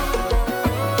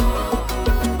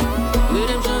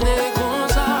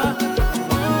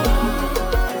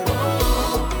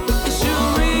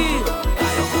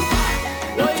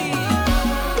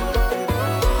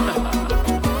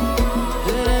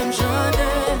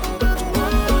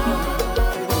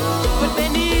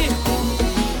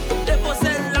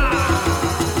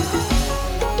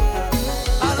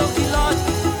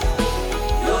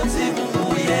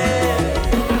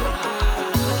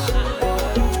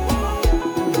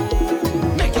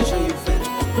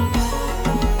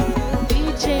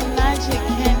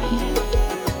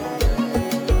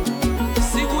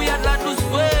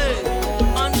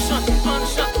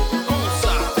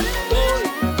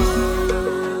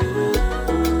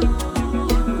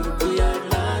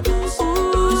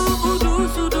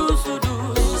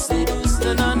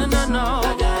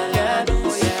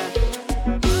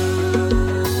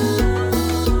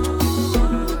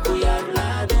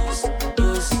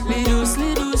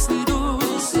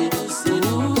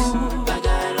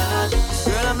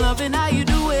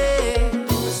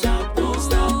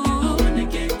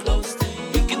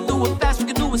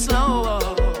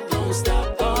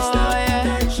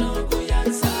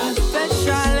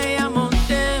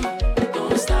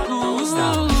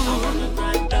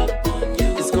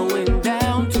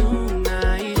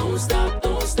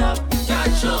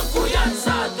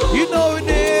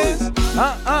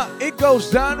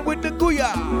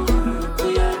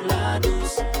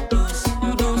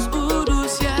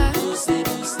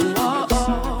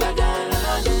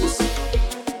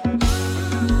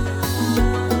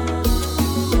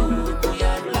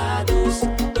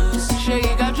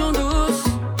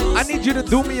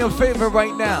 Do me a favor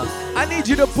right now. I need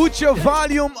you to put your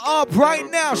volume up right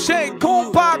now. Shake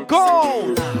Compa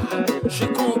Gold.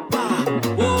 Shake Compa,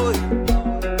 boy.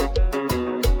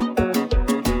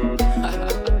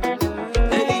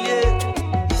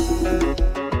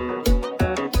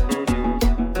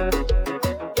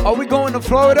 Are we going to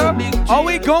Florida? Are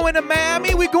we going to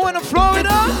Miami? We going to Florida?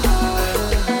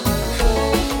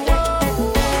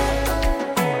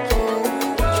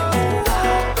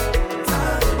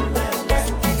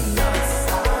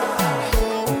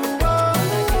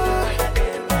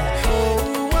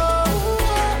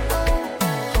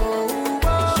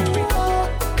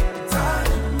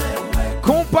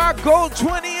 Compa Gold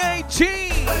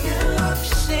 2018.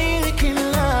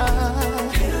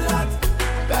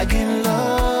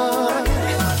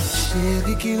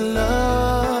 Chérie qui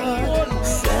l'a,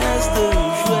 cesse de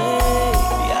jouer.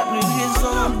 Y'a plus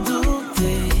raison de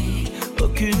douter,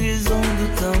 aucune raison de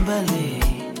t'emballer.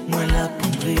 Moi la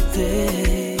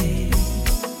propriété.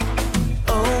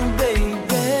 Oh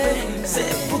baby,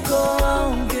 c'est pourquoi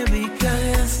on me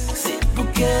caresse, c'est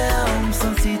pourquoi on me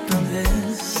sentit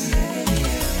tendresse.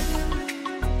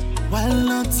 While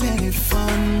on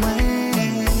téléphone,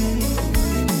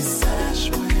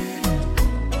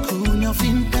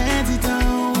 fin perdu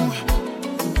temps,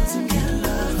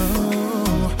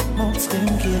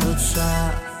 montre-moi que l'autre ça.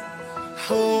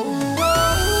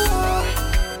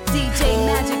 DJ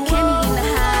Magic Kenny in the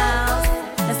house.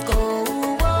 Let's go.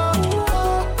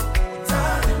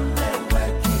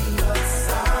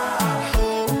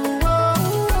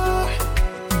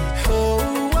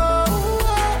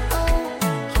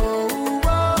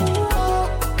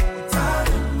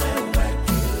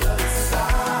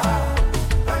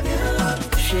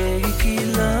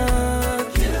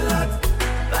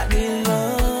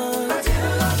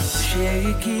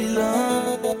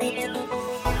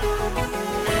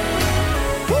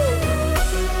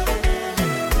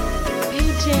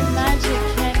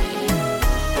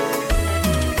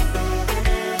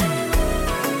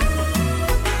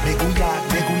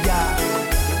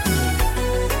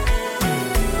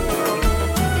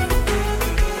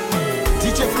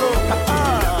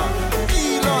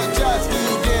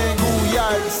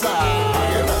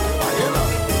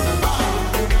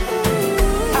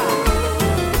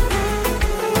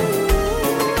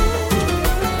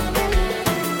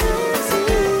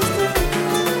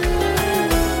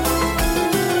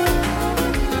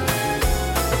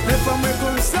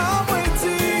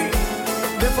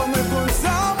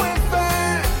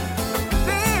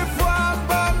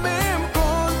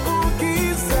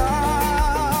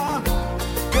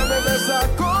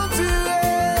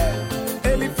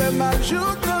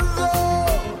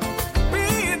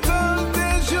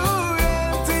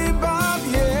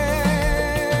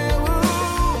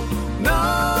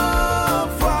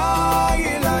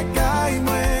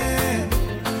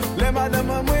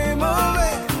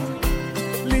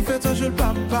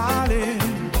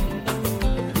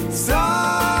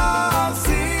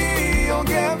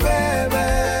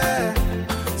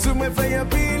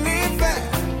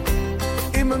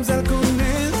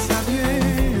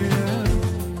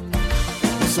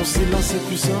 Son silence est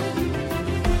puissant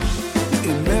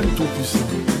et même tout puissant.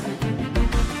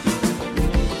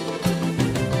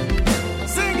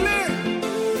 Singlé,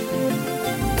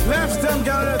 lifetime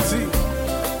guarantee.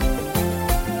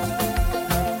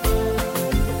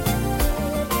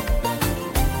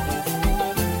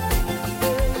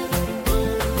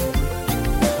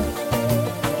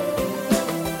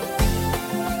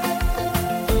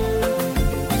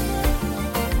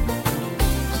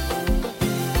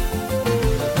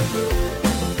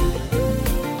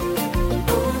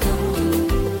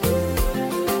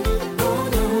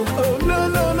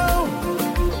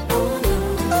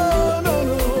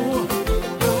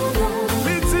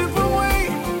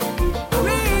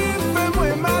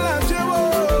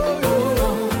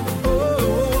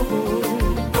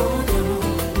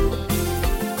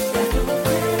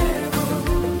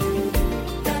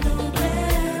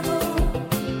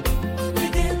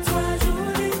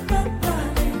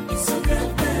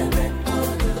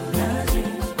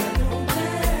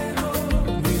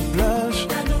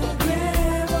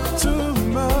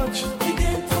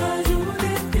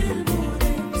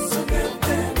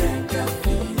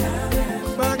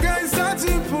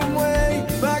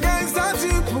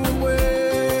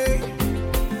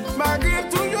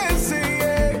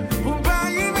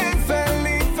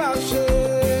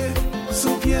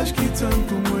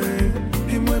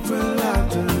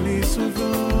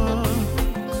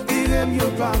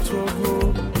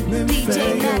 DJ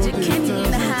Magic Kenny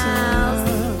in the house.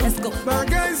 Let's go.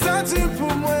 Bagay sa ti pou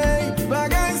mwen,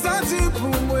 bagay sa ti pou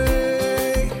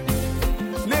mwen.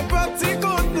 Ne pati kon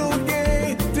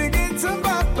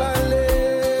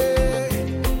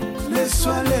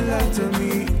Swallow like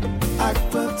me, I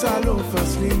put all over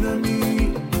slim me.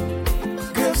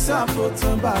 Give some for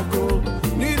tobacco,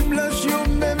 need blush you,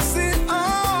 même si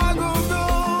I go do.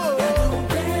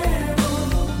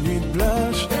 Need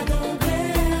blush,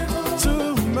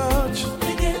 too much.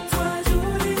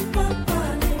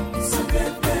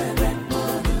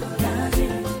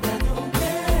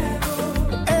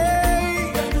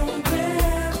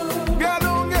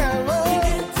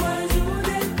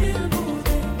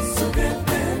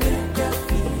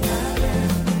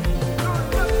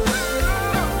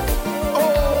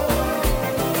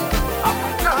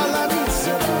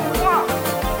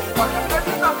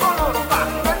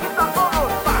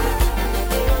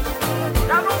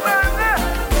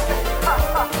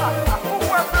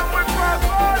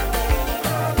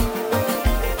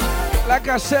 Like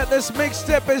I said, this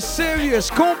mixtape is serious.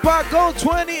 Compa Gold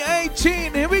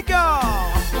 2018. Here we go.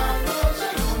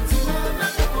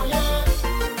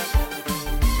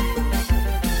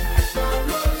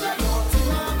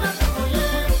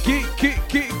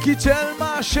 Qui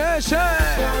tellement cherche.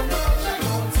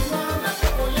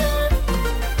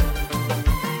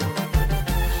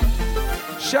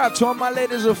 Shout to all my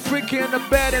ladies who are freaky in the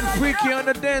bed and freaky on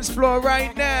the dance floor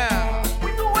right now.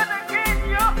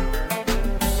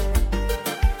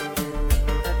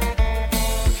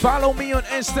 Follow me on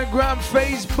Instagram,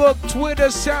 Facebook,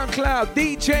 Twitter, SoundCloud,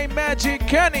 DJ Magic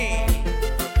Kenny.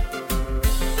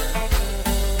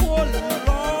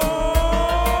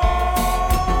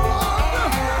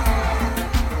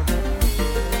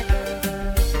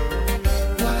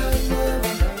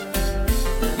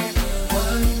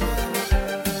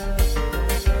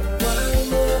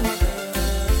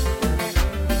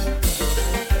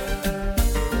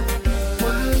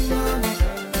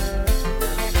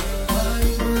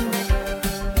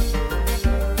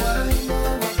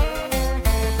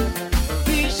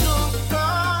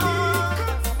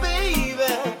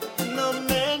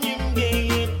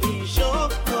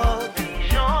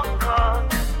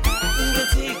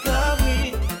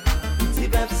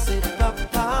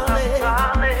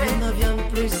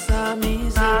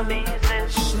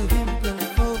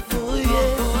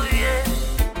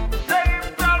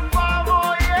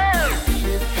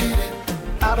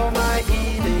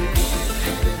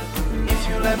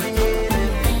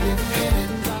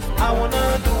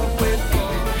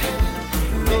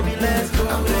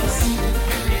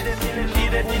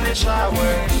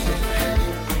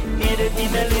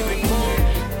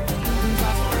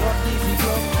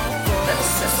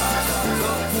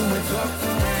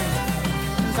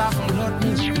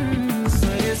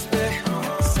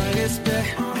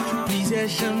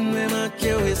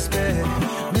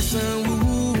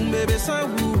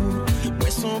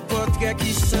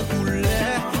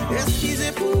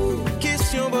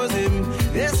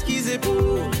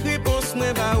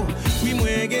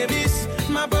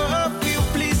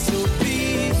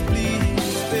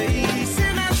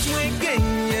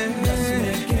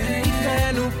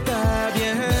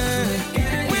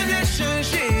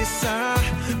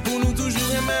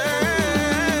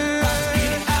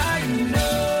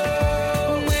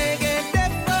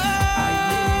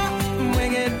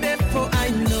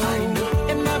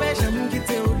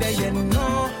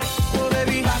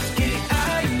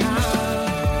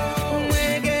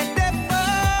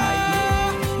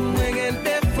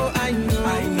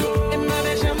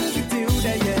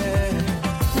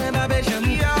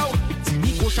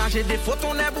 Charger des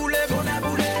photos, on est boulé.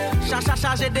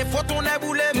 Charger des photos, on est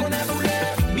boulé.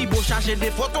 Bibo charger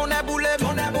des photos, on est boulé.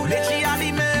 Les chia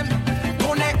lui-même,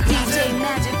 on est DJ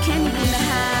Magic Kenny in the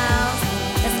house.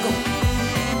 Let's go.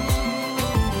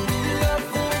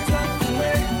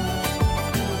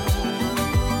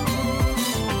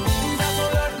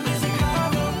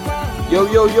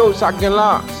 Yo, ça gagne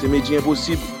là, c'est Média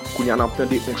Impossible. Qu'on y en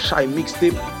entendait un shy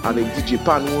mixtape avec DJ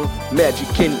Panou,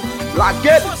 Magic Kenny. La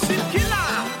gueule!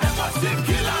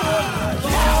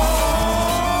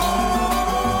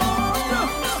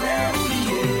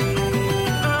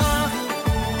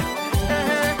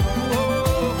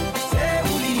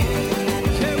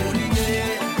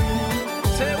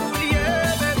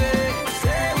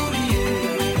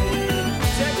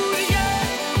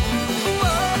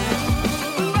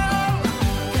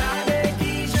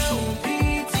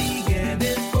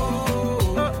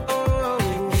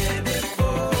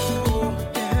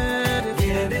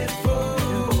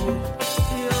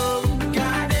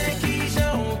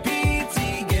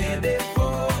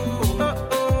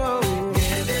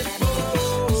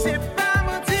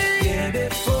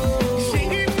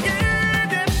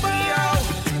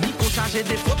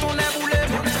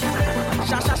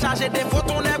 Charger des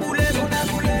photos, on est boulé.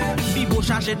 Bibo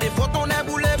charger des photos, on est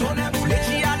boulé. Les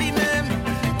chia lui-même.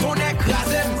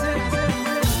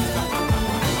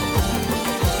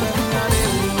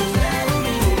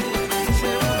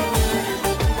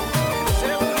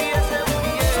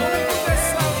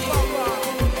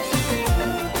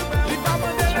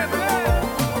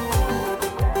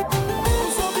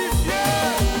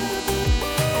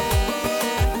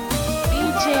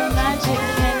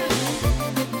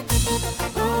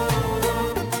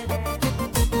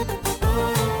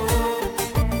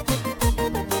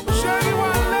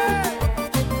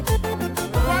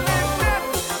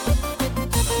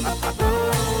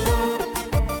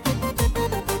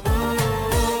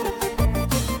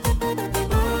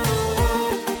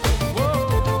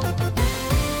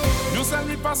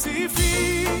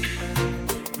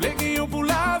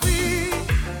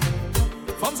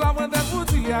 ça va d'être pour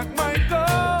dire avec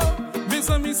Michael.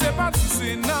 Mes amis, c'est pas du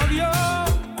scénario.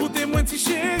 Écoutez-moi, petit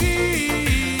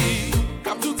chéri.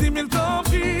 Cap tout 10 000 tant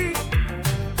pis.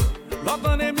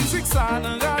 L'entend des musiques, ça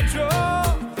dans la radio.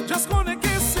 Just connais que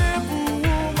c'est pour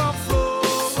ma flow.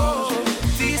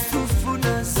 Dis souffle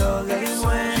dans les oreilles,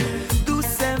 ouais.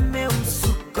 Douce aimée ou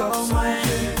sous comme moi.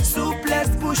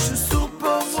 Souplesse, bouche ou sous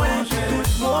pour moi.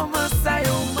 Tout moment, ça y est,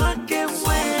 manqué,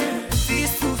 ouais. Dis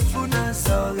souffle dans les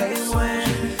oreilles, ouais.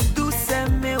 Douce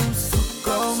aimée ou sous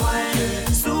comme moi.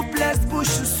 Souplesse,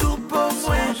 bouche ou sous pour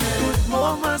moi. Tout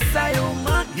moment, ça y est,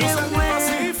 manqué, ouais.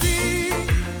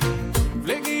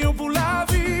 V'lez pour la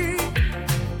vie.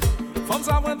 Femme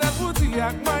ça va d'être pour dire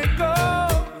avec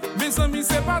Michael. Mes amis,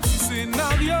 c'est pas du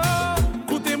scénario.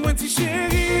 Écoutez-moi, petit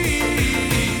chéri.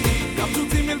 Cap tout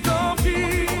 10 000 tant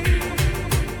pis.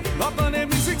 L'entend des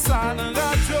musiques, ça dans la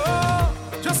radio.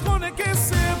 Just connais que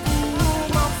c'est pour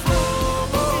ma flow.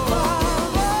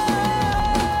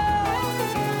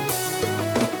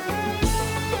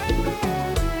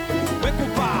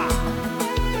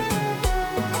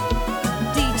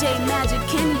 DJ Magic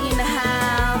Kenny in the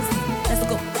house. Let's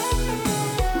go.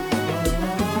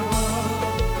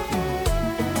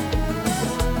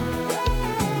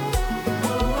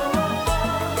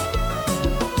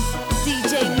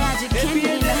 DJ Magic Kenny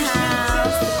in the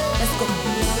house. Let's go.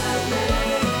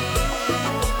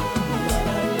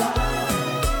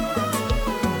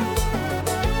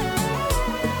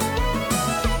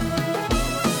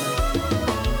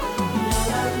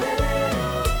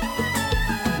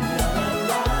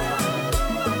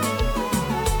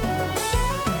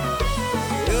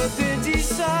 Yo te dis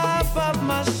ça, pas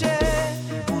marcher,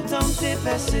 pourtant t'es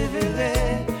persévéré.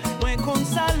 Moins comme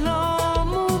ça,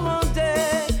 l'amour monté,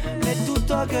 mais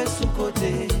tout orgueil sous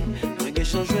côté. Moins que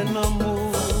changé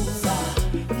l'amour,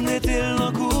 n'était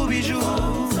l'encours bijou.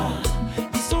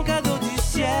 Ils sont cadeaux du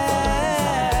ciel.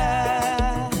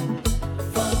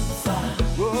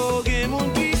 Oh, que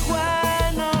monde qui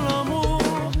croit dans l'amour,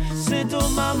 c'est ton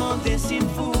maman dessine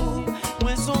fou.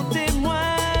 Moins son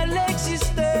témoin,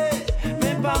 l'exister.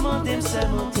 Pas monter, me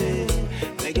monter,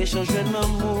 mais que change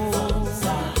l'amour.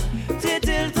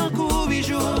 T'étais le temps qu'au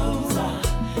bijou,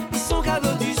 ils sont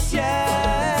cadeaux du ciel.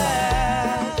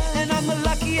 And I'm the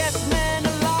luckiest man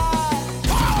alive.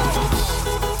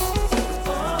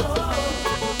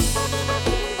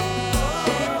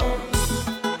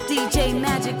 DJ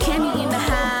Magic Kenny in the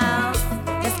house.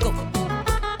 Let's go.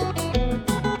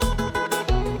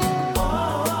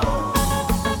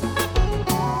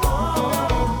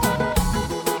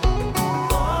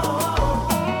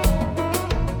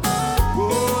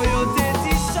 Oh, yo te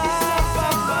dis ça,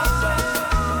 papa.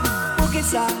 Pour que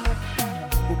ça,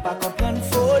 pour pas comprendre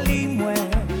folie, moi.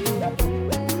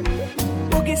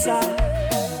 Pour que ça,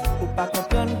 pour pas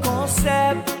comprendre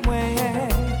concept, moi.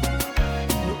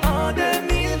 Nous en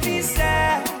 2017,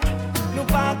 nous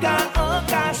pas qu'à en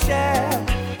cachet.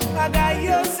 Bagaille,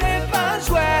 yo, c'est pas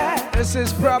jouet. This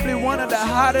is probably one of the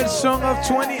hottest songs of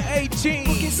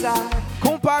 2018.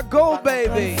 Compa Gold,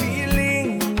 baby.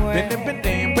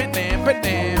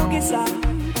 Pour que ça,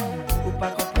 pour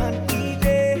pas comprendre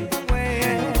l'idée,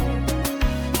 ouais.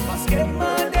 Parce que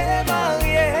m'a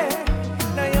démarré,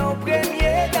 dans yon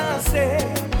premier dansé.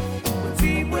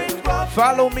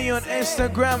 Follow me on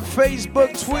Instagram,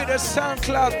 Facebook, Twitter,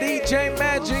 SoundCloud, DJ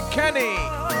Magic Kenny.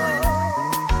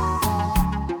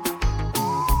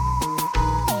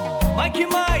 Mikey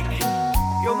Mike,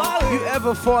 yo Mary. You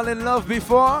ever fall in love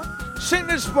before? Sing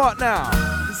this part now.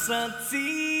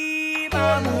 Senti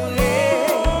m'amourer.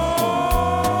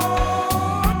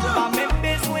 Pas même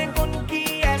besoin qu'on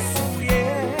qui est souillé.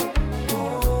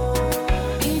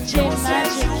 DJ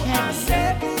Magic Kenny.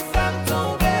 C'est pour faire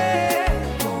tomber.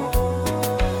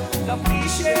 La plus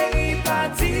chérie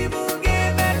partie pour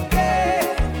gagner.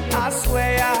 I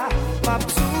swear, ma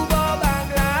psou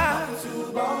bobagla.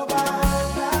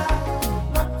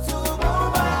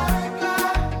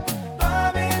 Pas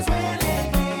besoin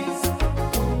l'église.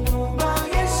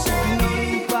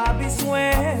 Pas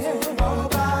besoin.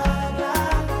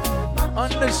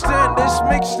 Understand this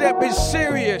mixtape is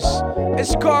serious.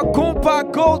 It's called Compa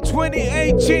Gold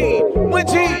 2018.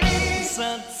 Winty.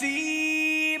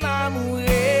 Senti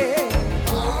m'amourer.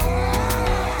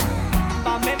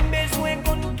 Pas même besoin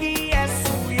qu'on qui est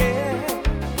souillé.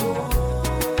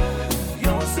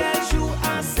 Yon seul jour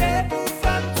assez pour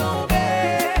faire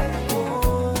tomber.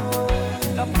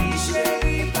 La plus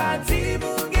chérie partie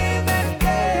pour gagner.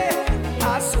 I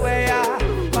swear,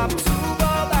 ma psou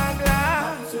bobagla.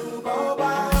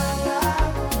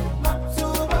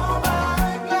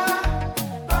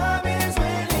 Pas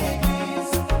besoin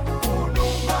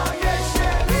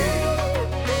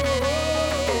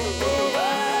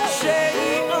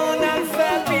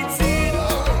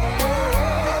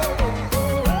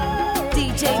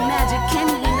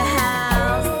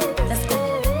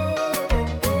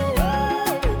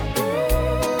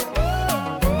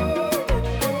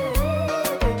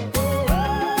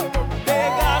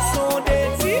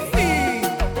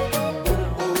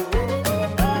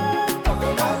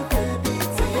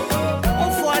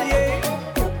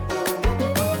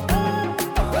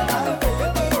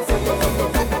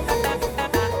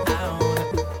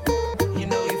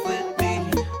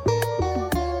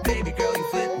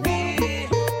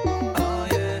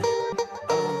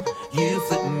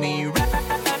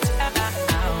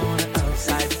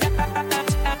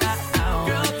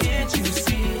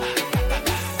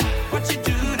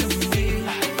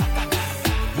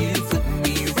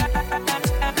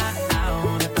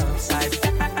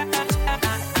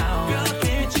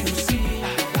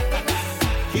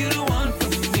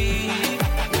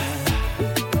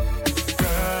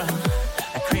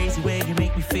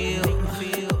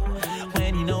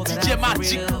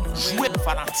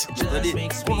parti.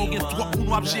 Pour nous gen trois pour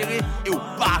nous ap gérer et ou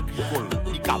pas agricole.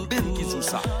 Il ka ben qui sou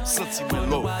ça. Sentiment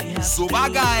love. So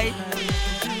bagay.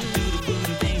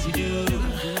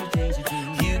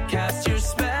 Cast your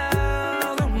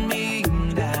spell on me,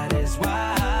 that is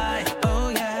why. Oh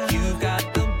yeah, you got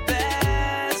the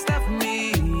best of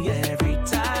me every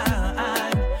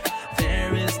time.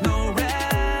 There is no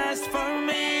rest for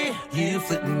me. You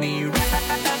flip me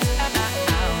right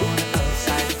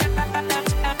upside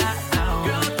down.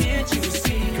 Girl, can't you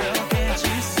see? Girl, can't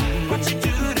you see what you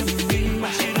do to me?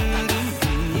 What you do to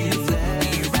me? You flip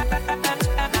me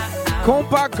right.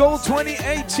 Compa Gold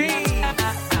 2018.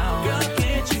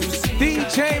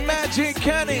 DJ Magic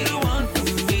Kenny.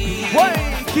 Ouais,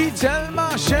 qui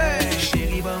tellement cher.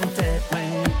 Chérie, bon tête,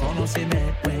 ouais. Pour nous c'est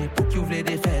mettre, ouais. Pour qu'il ouvre des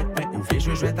fêtes, ouais. Ouvre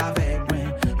je jouette avec, ouais.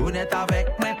 Honnête avec,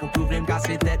 ouais. Pour qu'il ouvre me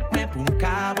casser tête, ouais. Pour me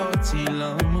caboter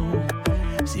l'amour.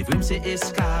 C'est vrai, c'est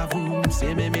esclave,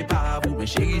 c'est même pas vous. Mais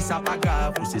chérie, ça pas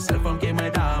grave, c'est seule femme qui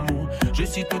m'aide d'amour. Je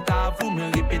suis tout à vous, me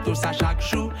répète ça chaque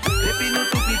jour. Depuis nous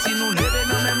tout petits, nous lever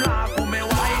nous même là. Pour mes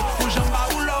ouais, pour j'en pas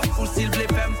ou l'offre, pour s'il plaît,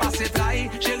 faire me passer trahi.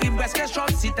 Chérie, presque choc,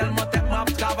 si tellement t'aimes moi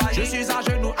travailler. Je suis à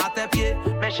genoux à tes pieds.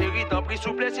 Mais chérie, t'en prie,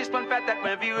 souple, si c'est pas une fête, tête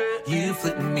me virer. You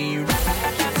flip me right,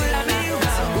 you flip me right.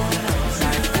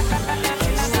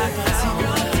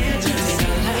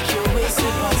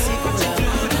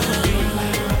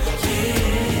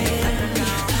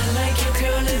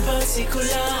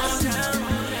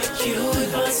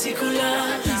 Particular,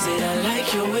 said I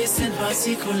like your waist in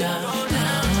particular.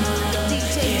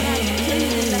 DJ Magic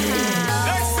in the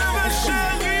house.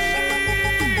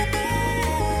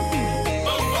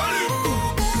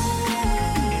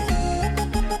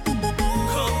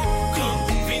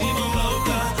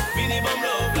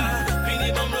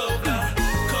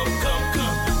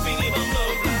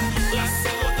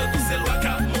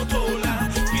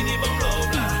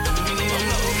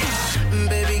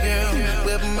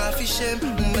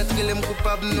 Mettre les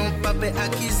coupables, non pas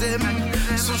accusé.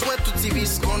 Son jouet tout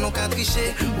civis qu'on n'a qu'à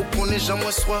tricher. Ou qu'on est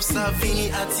jamais soif, ça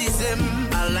finit à teaser.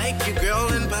 I like you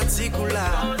girl in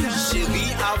particular.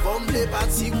 Chérie, avant les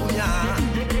particuliers.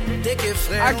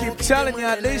 I keep telling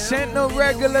y'all, this ain't no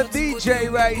regular DJ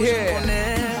right here.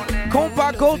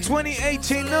 Compa Gold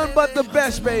 2018, none but the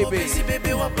best, baby.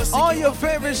 All your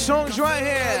favorite songs right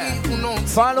here.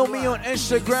 Follow me on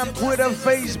Instagram, Twitter,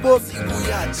 Facebook,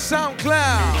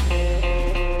 SoundCloud.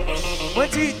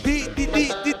 With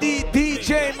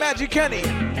DJ Magic Kenny.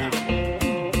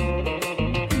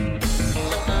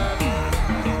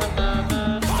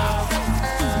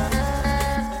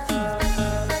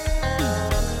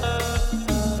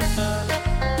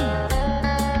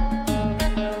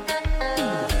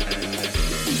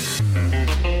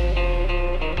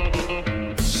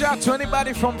 Shout to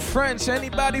anybody from France,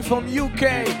 anybody from UK,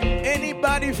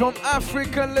 anybody from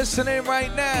Africa listening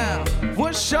right now.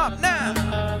 What's up now?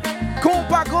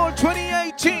 Compa Gold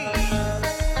 2018.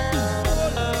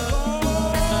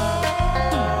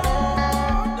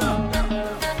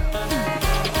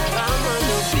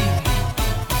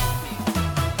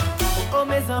 Oh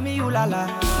mes amis, oulala.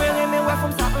 Frère, mes ouais,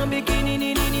 comme ça en bikini,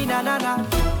 ni nanana.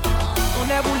 On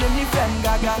est boulé, ni femme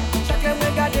gaga. Chacun me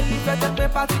garde, il fait tête, mais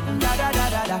parti,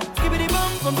 da. Skibidi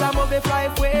bum, comme ça, mauvais fly,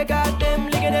 fouet, goddamn,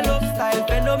 ligue de love style,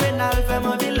 phénoménal,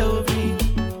 fais-moi be lovely.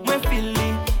 Moi, feel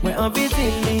it, moi, envie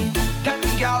d'y. Tell me,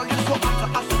 girl, you so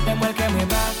hot, them welcome me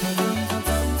back.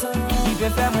 Il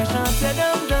peut faire me chanter,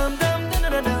 dum,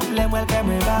 them welcome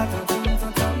me back.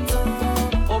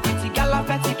 Oh, petit gala,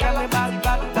 petit gala, back,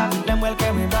 them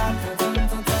welcome me back.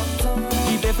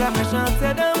 Il peut faire me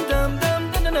chanter, dum,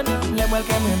 them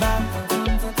welcome me back.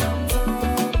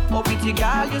 Oh, petit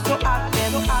gala, you so hot,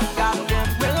 them, goddamn.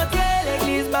 Rentrer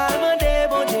l'église, balmander,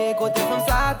 bon Dieu, côté comme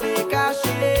ça, t'es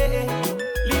caché.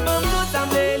 Li bam tout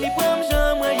semblé, li prom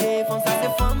j'en moyen, femme ça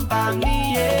c'est femme pas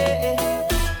nier.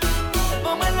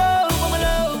 Bon me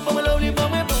love, li bon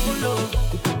me love.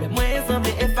 Les moyens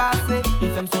semblent effacés, les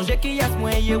femmes songent qu'il y a ce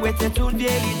moyen, ouais c'est tout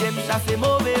vieilli, dem chasser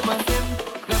mauvais pensée.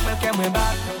 Le même qu'elle me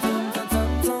bat,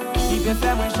 il peut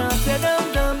faire moi chanter,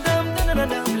 dum,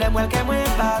 les moyens qu'elle me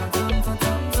bat.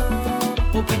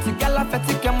 Pour petit gars la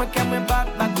fête, qu'elle me bat,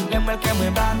 les moyens qu'elle me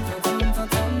bat.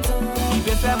 Il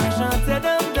peut faire moi chanter,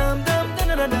 dum.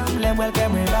 Let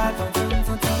welcome me back.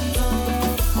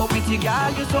 Oh, pretty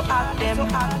girl, you so hot, them,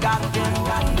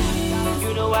 goddamn.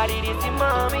 You know what it is,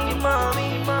 mommy.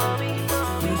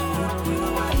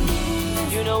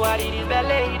 You know what it is, belle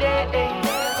lady.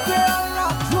 Girl,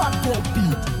 drop the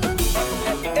beat.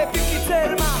 Et puis quitter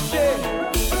le marché.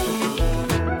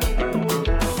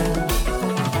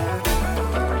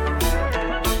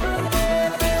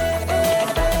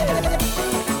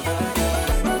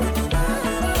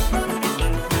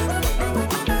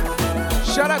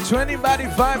 Shout out to anybody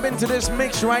vibing to this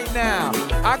mix right now.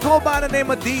 I go by the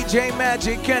name of DJ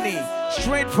Magic Kenny,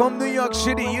 straight from New York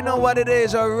City. You know what it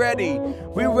is already.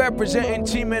 We representing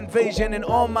Team Invasion and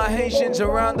all my Haitians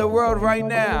around the world right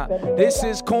now. This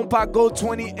is Compa Gold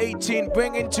 2018,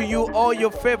 bringing to you all your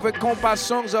favorite compa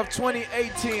songs of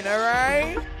 2018,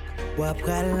 alright? Wap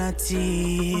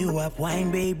galanti, wap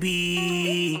wine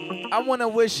baby. I want to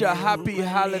wish a happy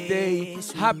holiday,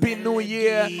 happy new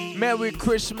year, Merry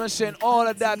Christmas and all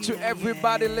of that to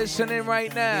everybody listening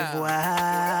right now.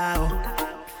 Wow.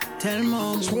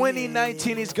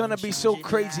 2019 is going to be so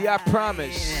crazy, I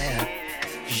promise.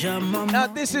 Now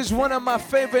this is one of my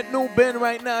favorite new band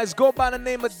right now. It's go by the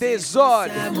name of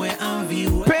Desord.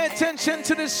 Pay attention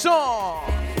to this song.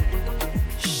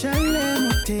 Chalet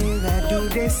Montega do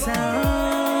des sound.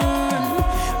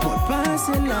 Moi passe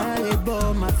là et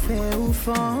bon m'a fait au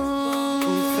fond.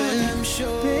 Femme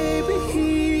show,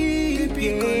 baby. Depuis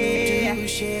qu'on est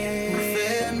touché,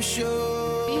 femme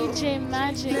show. DJ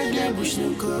Magic. La bouche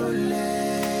nous colle.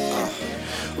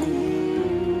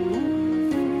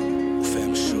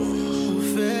 Femme show,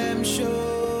 femme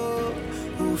show,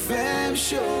 femme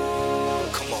show.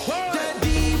 Come on. The D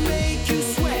make you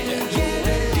sweat.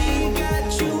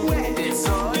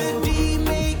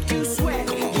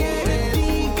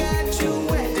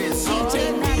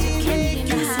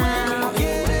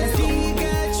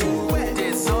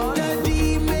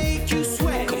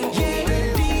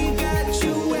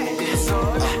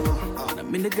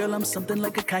 Girl, I'm something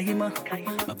like a kahima.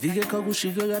 Ma vie kagu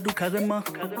shiga du karema.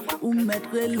 Umet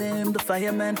relem the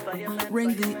fireman.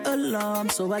 Ring the alarm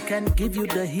so I can give you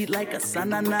the heat like a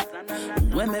sanana.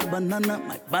 When my banana,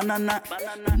 my banana.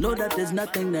 Know that there's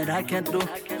nothing that I can't do.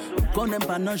 Gone and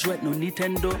banana jouet no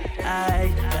Nintendo. I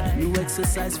got a new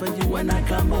exercise for you when I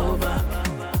come over.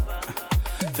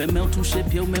 Fais-moi toucher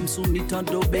pied ou même sous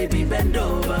mi-tendo, baby bend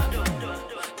over.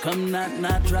 Come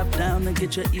not drop down and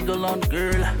get your eagle on,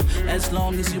 girl. As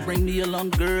long as you bring me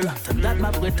along, girl. Tandat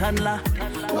ma bretanla,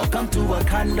 welcome to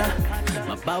Wakanda.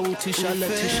 Ma baou tishala.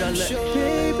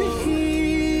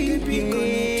 Baby,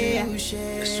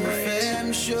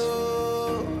 femme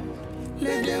show.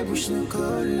 Les deux bouches nous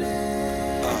collent.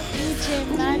 DJ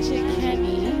Magic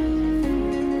Kenny.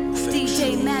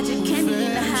 DJ Magic Kenny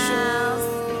in the house.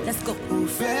 Let's go.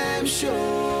 Femme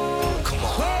show.